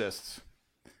 5,400 assists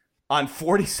on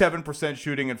 47%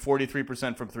 shooting and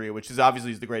 43% from three, which is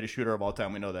obviously the greatest shooter of all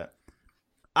time. We know that.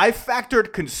 I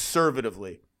factored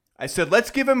conservatively. I said,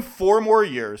 let's give him 4 more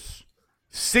years,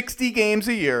 60 games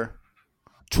a year,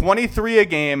 23 a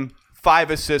game,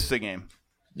 5 assists a game.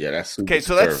 Yeah, that's super okay.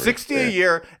 So that's 60 a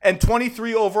year and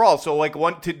 23 overall. So like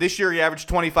this year he averaged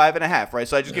 25 and a half, right?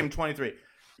 So I just gave him 23.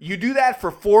 You do that for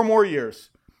 4 more years.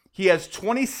 He has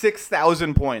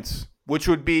 26,000 points, which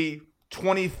would be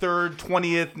 23rd,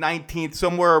 20th, 19th,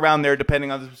 somewhere around there, depending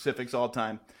on the specifics all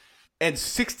time. And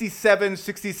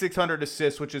 6,600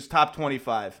 assists, which is top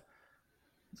 25.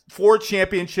 4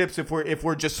 championships if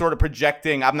we're just sort of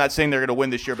projecting. I'm not saying they're going to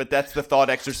win this year, but that's the thought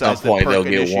exercise. At some point they'll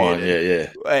get one.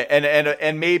 Yeah.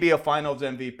 And maybe a Finals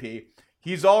MVP.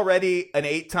 He's already an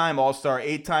 8-time All-Star,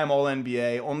 8-time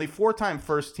All-NBA, only 4-time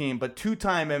first team, but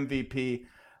 2-time MVP.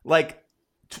 Like,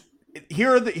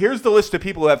 here's the list of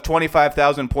people who have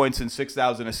 25,000 points and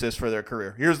 6,000 assists for their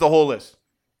career. Here's the whole list: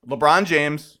 LeBron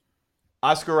James,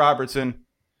 Oscar Robertson,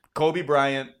 Kobe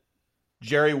Bryant,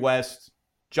 Jerry West,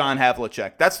 John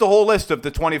Havlicek. That's the whole list of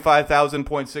the 25,000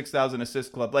 points, 6,000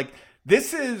 assist club. Like,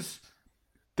 this is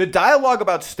the dialogue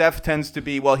about Steph tends to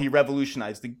be, well, he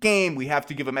revolutionized the game. We have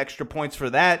to give him extra points for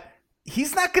that.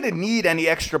 He's not going to need any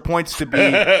extra points to be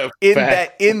in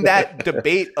that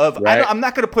debate of. Right. I'm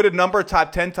not going to put a number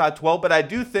top 10, top 12, but I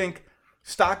do think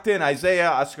Stockton, Isaiah,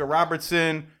 Oscar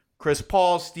Robertson, Chris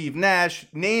Paul, Steve Nash,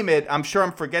 name it. I'm sure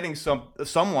I'm forgetting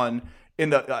someone in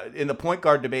the point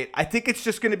guard debate. I think it's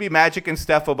just going to be Magic and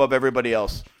Steph above everybody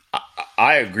else.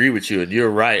 I agree with you, and you're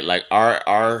right. Like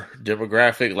our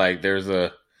demographic, like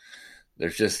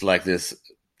there's just like this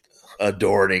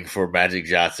adoring for Magic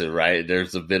Johnson, right?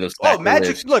 There's a bit of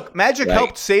Magic. Look, Magic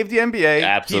helped save the NBA.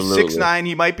 Absolutely. He's 6'9".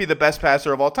 He might be the best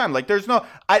passer of all time. Like, there's no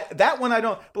that one. I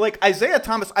don't like Isaiah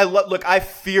Thomas. I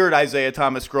feared Isaiah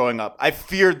Thomas growing up. I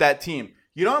feared that team.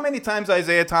 You know how many times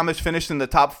Isaiah Thomas finished in the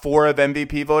top 4 of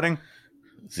MVP voting?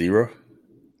 0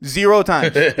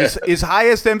 times. His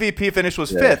highest MVP finish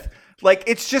was 5th. Like,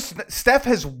 it's just Steph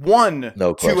has won 2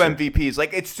 MVPs.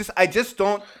 Like, it's just I just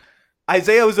don't.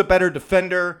 Isaiah was a better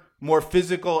defender, more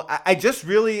physical. I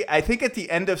think at the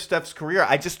end of Steph's career,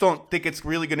 I just don't think it's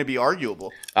really going to be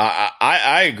arguable.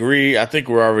 I agree. I think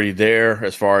we're already there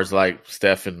as far as like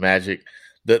Steph and Magic.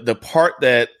 The part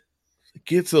that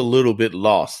gets a little bit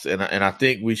lost, and I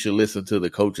think we should listen to the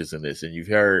coaches in this. And you've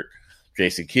heard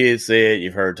Jason Kidd say it.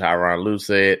 You've heard Tyronn Lue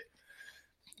say it.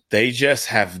 They just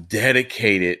have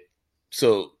dedicated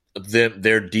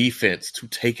their defense to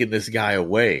taking this guy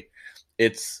away.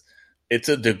 It's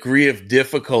a degree of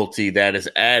difficulty that is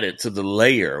added to the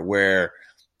layer where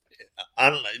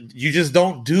you just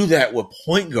don't do that with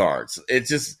point guards. It's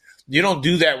just you don't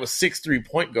do that with 6'3"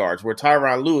 point guards. Where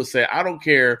Tyronn Lue said, "I don't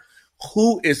care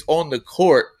who is on the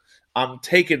court. I'm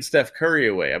taking Steph Curry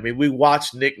away." I mean, we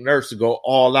watched Nick Nurse go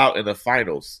all out in the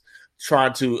finals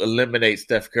trying to eliminate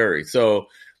Steph Curry. So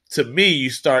to me, you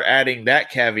start adding that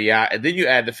caveat, and then you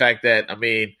add the fact that, I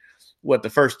mean, the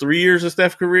first 3 years of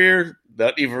Steph's career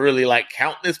doesn't even really like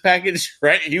count this package,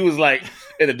 right? He was like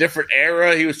in a different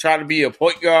era. He was trying to be a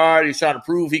point guard. He was trying to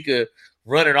prove he could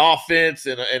run an offense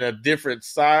in a different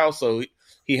style. So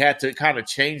he had to kind of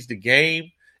change the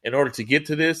game in order to get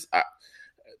to this.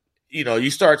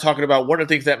 You start talking about one of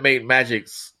the things that made Magic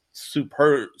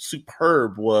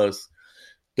superb was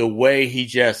the way he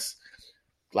just,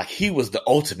 like, he was the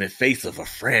ultimate face of a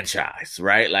franchise,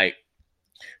 right? Like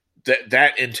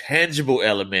that intangible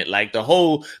element, like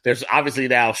there's obviously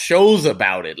now shows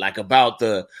about it, like about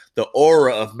the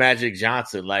aura of Magic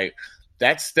Johnson. Like,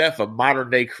 that's Steph, a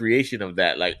modern day creation of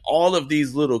that. Like, all of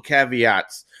these little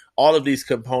caveats, all of these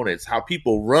components, how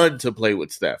people run to play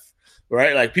with Steph.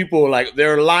 Right? Like, people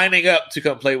they're lining up to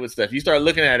come play with Steph. You start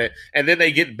looking at it, and then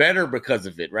they get better because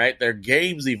of it, right? Their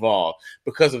games evolve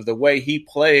because of the way he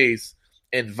plays,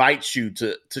 invites you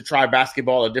to try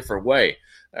basketball a different way.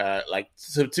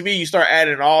 So to me, you start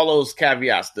adding all those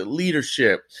caveats: the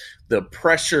leadership, the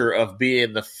pressure of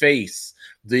being the face,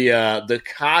 the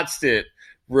constant,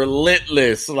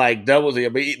 relentless, like double. I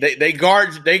mean, they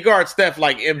guard Steph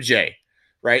like MJ,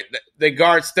 right? They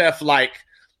guard Steph like,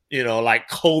 like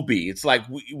Kobe. It's like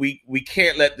we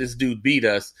can't let this dude beat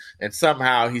us, and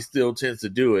somehow he still tends to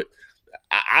do it.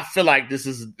 I feel like this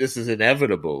is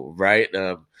inevitable, right?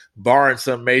 Barring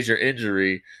some major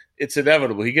injury, it's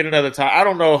inevitable. He get another time. I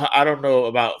don't know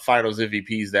about Finals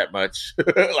MVPs that much.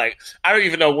 Like, I don't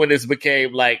even know when this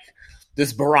became like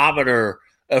this barometer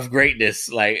of greatness.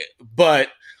 Like, but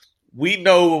we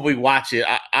know when we watch it.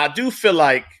 I do feel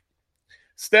like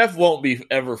Steph won't be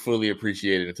ever fully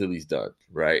appreciated until he's done,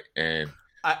 right? And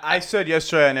I said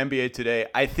yesterday on NBA Today,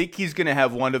 I think he's going to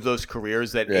have one of those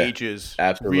careers that ages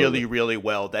really, really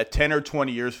well. That 10 or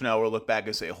 20 years from now, we'll look back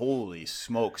and say, holy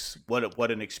smokes,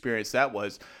 what an experience that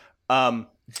was.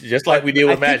 Just like we did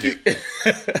with Magic.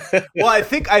 I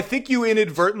think you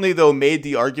inadvertently, though, made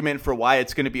the argument for why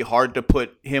it's going to be hard to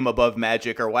put him above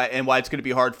Magic, or why it's going to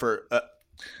be hard for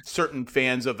certain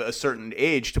fans of a certain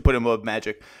age to put him above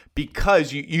Magic,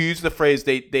 because you use the phrase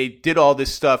they did all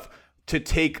this stuff to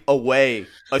take away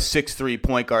a 6'3"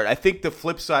 point guard. I think the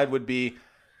flip side would be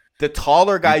the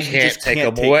taller guys you just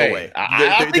can't take away.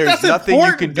 I think there's that's nothing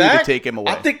you can do to take him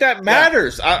away. I think that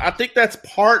matters. Yeah. I think that's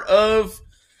part of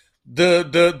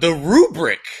the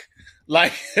rubric.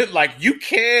 Like you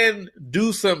can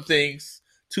do some things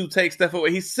to take stuff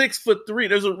away. He's 6'3".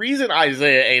 There's a reason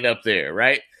Isaiah ain't up there,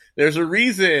 right? There's a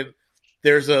reason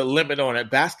there's a limit on it.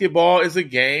 Basketball is a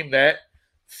game that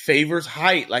favors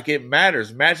height. Like, it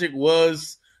matters. Magic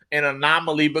was an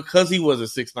anomaly because he was a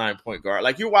 6'9" point guard.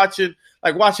 Like, you're watching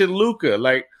Luka.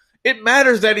 Like, it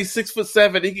matters that he's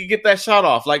 6'7". He can get that shot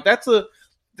off. Like, that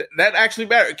actually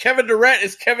matters. Kevin Durant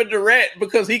is Kevin Durant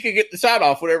because he can get the shot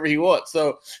off whenever he wants.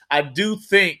 So I do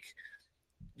think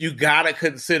you gotta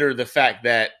consider the fact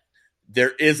that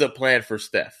there is a plan for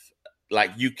Steph.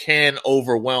 Like, you can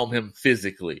overwhelm him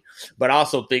physically, but I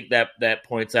also think that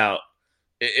points out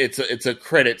it's a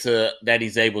credit to that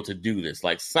he's able to do this.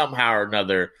 Like, somehow or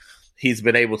another, he's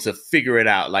been able to figure it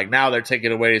out. Like, now they're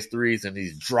taking away his threes and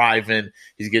he's driving.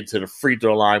 He's getting to the free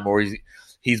throw line more.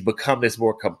 He's become this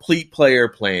more complete player,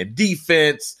 playing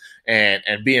defense and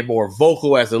being more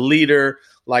vocal as a leader.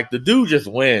 Like, the dude just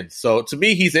wins. So to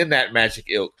me, he's in that Magic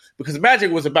ilk, because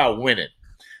Magic was about winning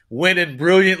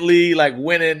brilliantly, like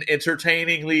winning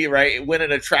entertainingly, right?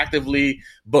 Winning attractively,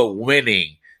 but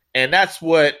winning. And that's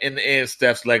what in the end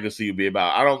Steph's legacy will be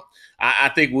about. I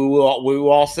think we will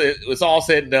all say it's all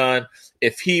said and done.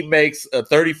 If he makes a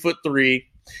 30-foot three,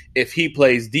 if he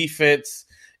plays defense,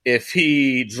 if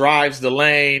he drives the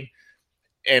lane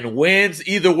and wins,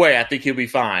 either way, I think he'll be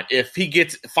fine. If he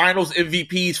gets finals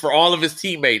MVPs for all of his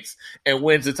teammates and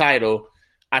wins the title,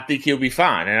 I think he'll be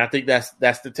fine. And I think that's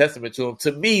the testament to him.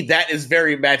 To me, that is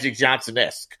very Magic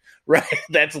Johnson-esque, right?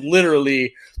 That's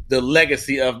literally the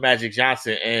legacy of Magic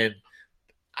Johnson. And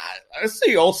I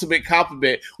see ultimate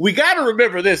compliment. We got to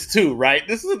remember this too, right?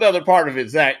 This is another part of it,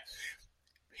 Zach.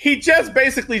 He just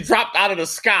basically dropped out of the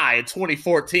sky in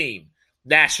 2014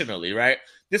 nationally, right?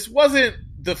 This wasn't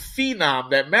the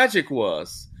phenom that Magic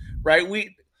was, right?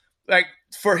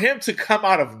 For him to come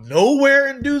out of nowhere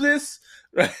and do this,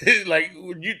 right? Like,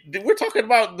 we're talking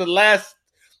about the last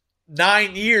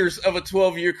 9 years of a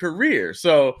 12-year career.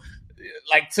 So,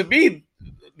 like, to me,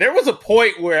 there was a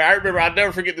point where I remember, I'll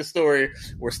never forget the story,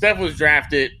 where Steph was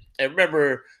drafted. And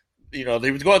remember,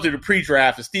 they was going through the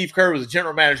pre-draft, and Steve Kerr was the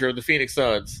general manager of the Phoenix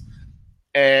Suns.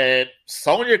 And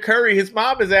Sonia Curry, his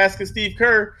mom, is asking Steve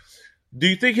Kerr, do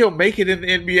you think he'll make it in the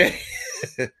NBA?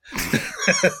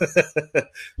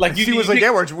 Like, he was like,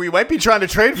 yeah, we might be trying to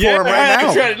trade for him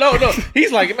right now. No.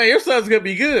 He's like, man, your son's going to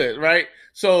be good, right?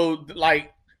 So,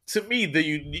 like, to me, the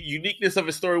uniqueness of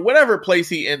his story, whatever place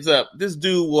he ends up, this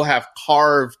dude will have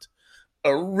carved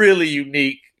a really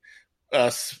unique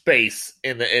space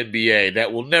in the NBA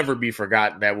that will never be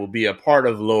forgotten, that will be a part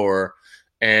of lore,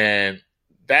 and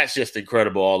that's just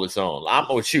incredible all its own.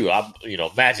 I'm with you. I'm,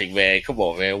 Magic, man. Come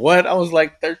on, man. What? I was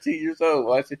like 13 years old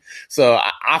watching. So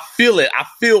I feel it. I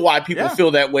feel why people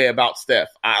feel that way about Steph.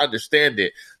 I understand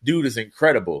it. Dude is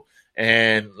incredible.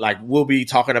 And, like, we'll be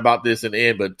talking about this in the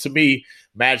end, but to me,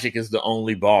 Magic is the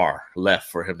only bar left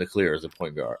for him to clear as a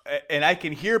point guard. And I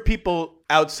can hear people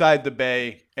outside the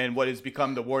Bay and what has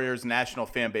become the Warriors national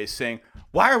fan base saying,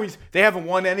 they haven't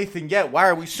won anything yet. Why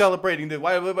are we celebrating this?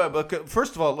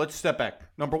 First of all, let's step back.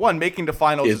 Number one, making the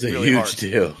finals is really hard. It's a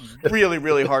huge deal. Really,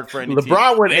 really hard for any LeBron team.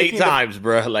 LeBron went 8 times,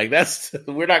 bro. Like,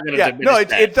 we're not going to diminish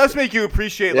that. It does make you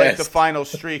appreciate like the final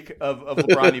streak of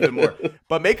LeBron even more.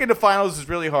 But making the finals is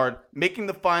really hard. Making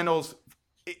the finals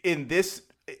in this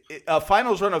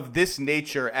finals run of this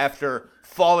nature after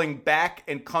falling back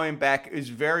and coming back is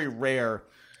very rare.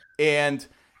 And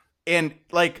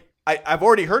like, I've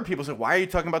already heard people say, why are you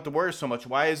talking about the Warriors so much?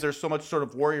 Why is there so much sort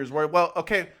of Warriors? Well,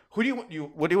 okay, what do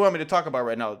you want me to talk about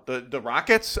right now? The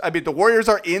Rockets? I mean, the Warriors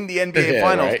are in the NBA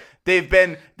Finals. Right. They've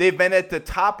been at the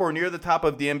top or near the top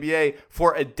of the NBA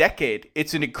for a decade.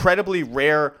 It's an incredibly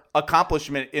rare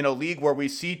accomplishment in a league where we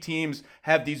see teams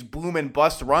have these boom and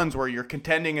bust runs where you're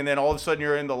contending and then all of a sudden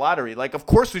you're in the lottery. Like, of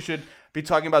course we should be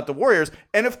talking about the Warriors,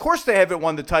 and of course they haven't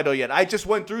won the title yet. I just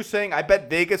went through saying I bet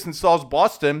Vegas installs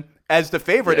Boston as the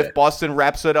favorite if Boston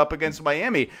wraps it up against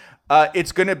Miami.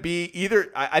 It's going to be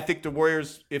either – I think the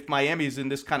Warriors, if Miami's in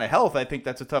this kind of health, I think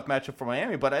that's a tough matchup for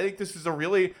Miami. But I think this is a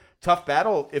really tough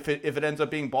battle if it ends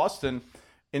up being Boston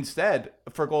instead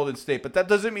for Golden State. But that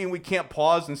doesn't mean we can't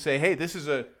pause and say, hey, this is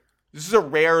a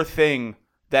rare thing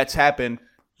that's happened.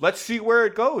 Let's see where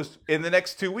it goes in the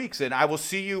next 2 weeks. And I will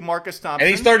see you, Marcus Thompson. And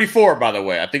he's 34, by the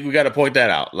way. I think we got to point that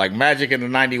out. Like Magic in the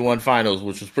 91 finals,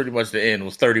 which was pretty much the end,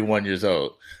 was 31 years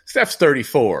old. Steph's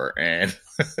 34, and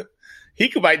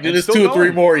he might do this 2 or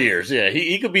 3 more years. Yeah,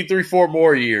 he could be 3-4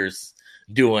 more years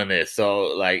doing this.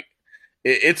 So, like,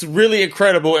 it's really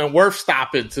incredible and worth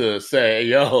stopping to say,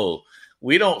 yo,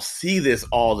 we don't see this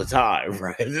all the time,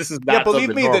 right? This is not believe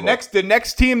me, normal. the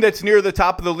next team that's near the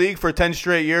top of the league for 10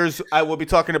 straight years, I will be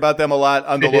talking about them a lot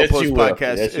on the Low Post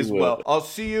podcast as well. I'll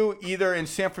see you either in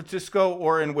San Francisco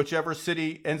or in whichever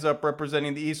city ends up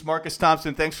representing the East. Marcus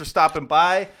Thompson, thanks for stopping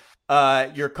by.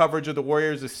 Your coverage of the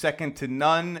Warriors is second to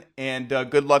none, and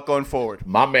good luck going forward.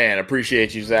 My man,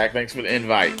 appreciate you, Zach. Thanks for the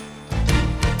invite.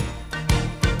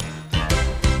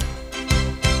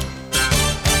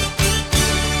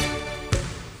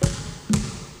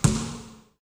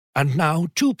 And now,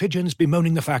 2 pigeons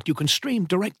bemoaning the fact you can stream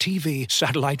DirecTV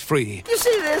satellite-free. You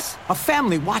see this? A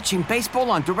family watching baseball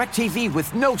on DirecTV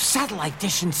with no satellite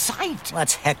dish in sight.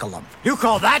 Let's heckle them. You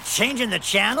call that changing the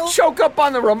channel? Choke up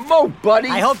on the remote, buddy.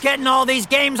 I hope getting all these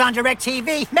games on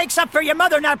DirecTV makes up for your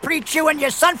mother not pre-chewing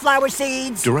your sunflower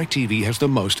seeds. DirecTV has the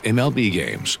most MLB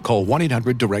games. Call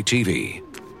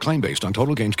 1-800-DirecTV. Claim based on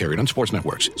total games carried on sports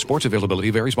networks. Sports availability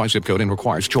varies by zip code and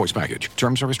requires choice package.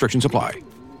 Terms and restrictions apply.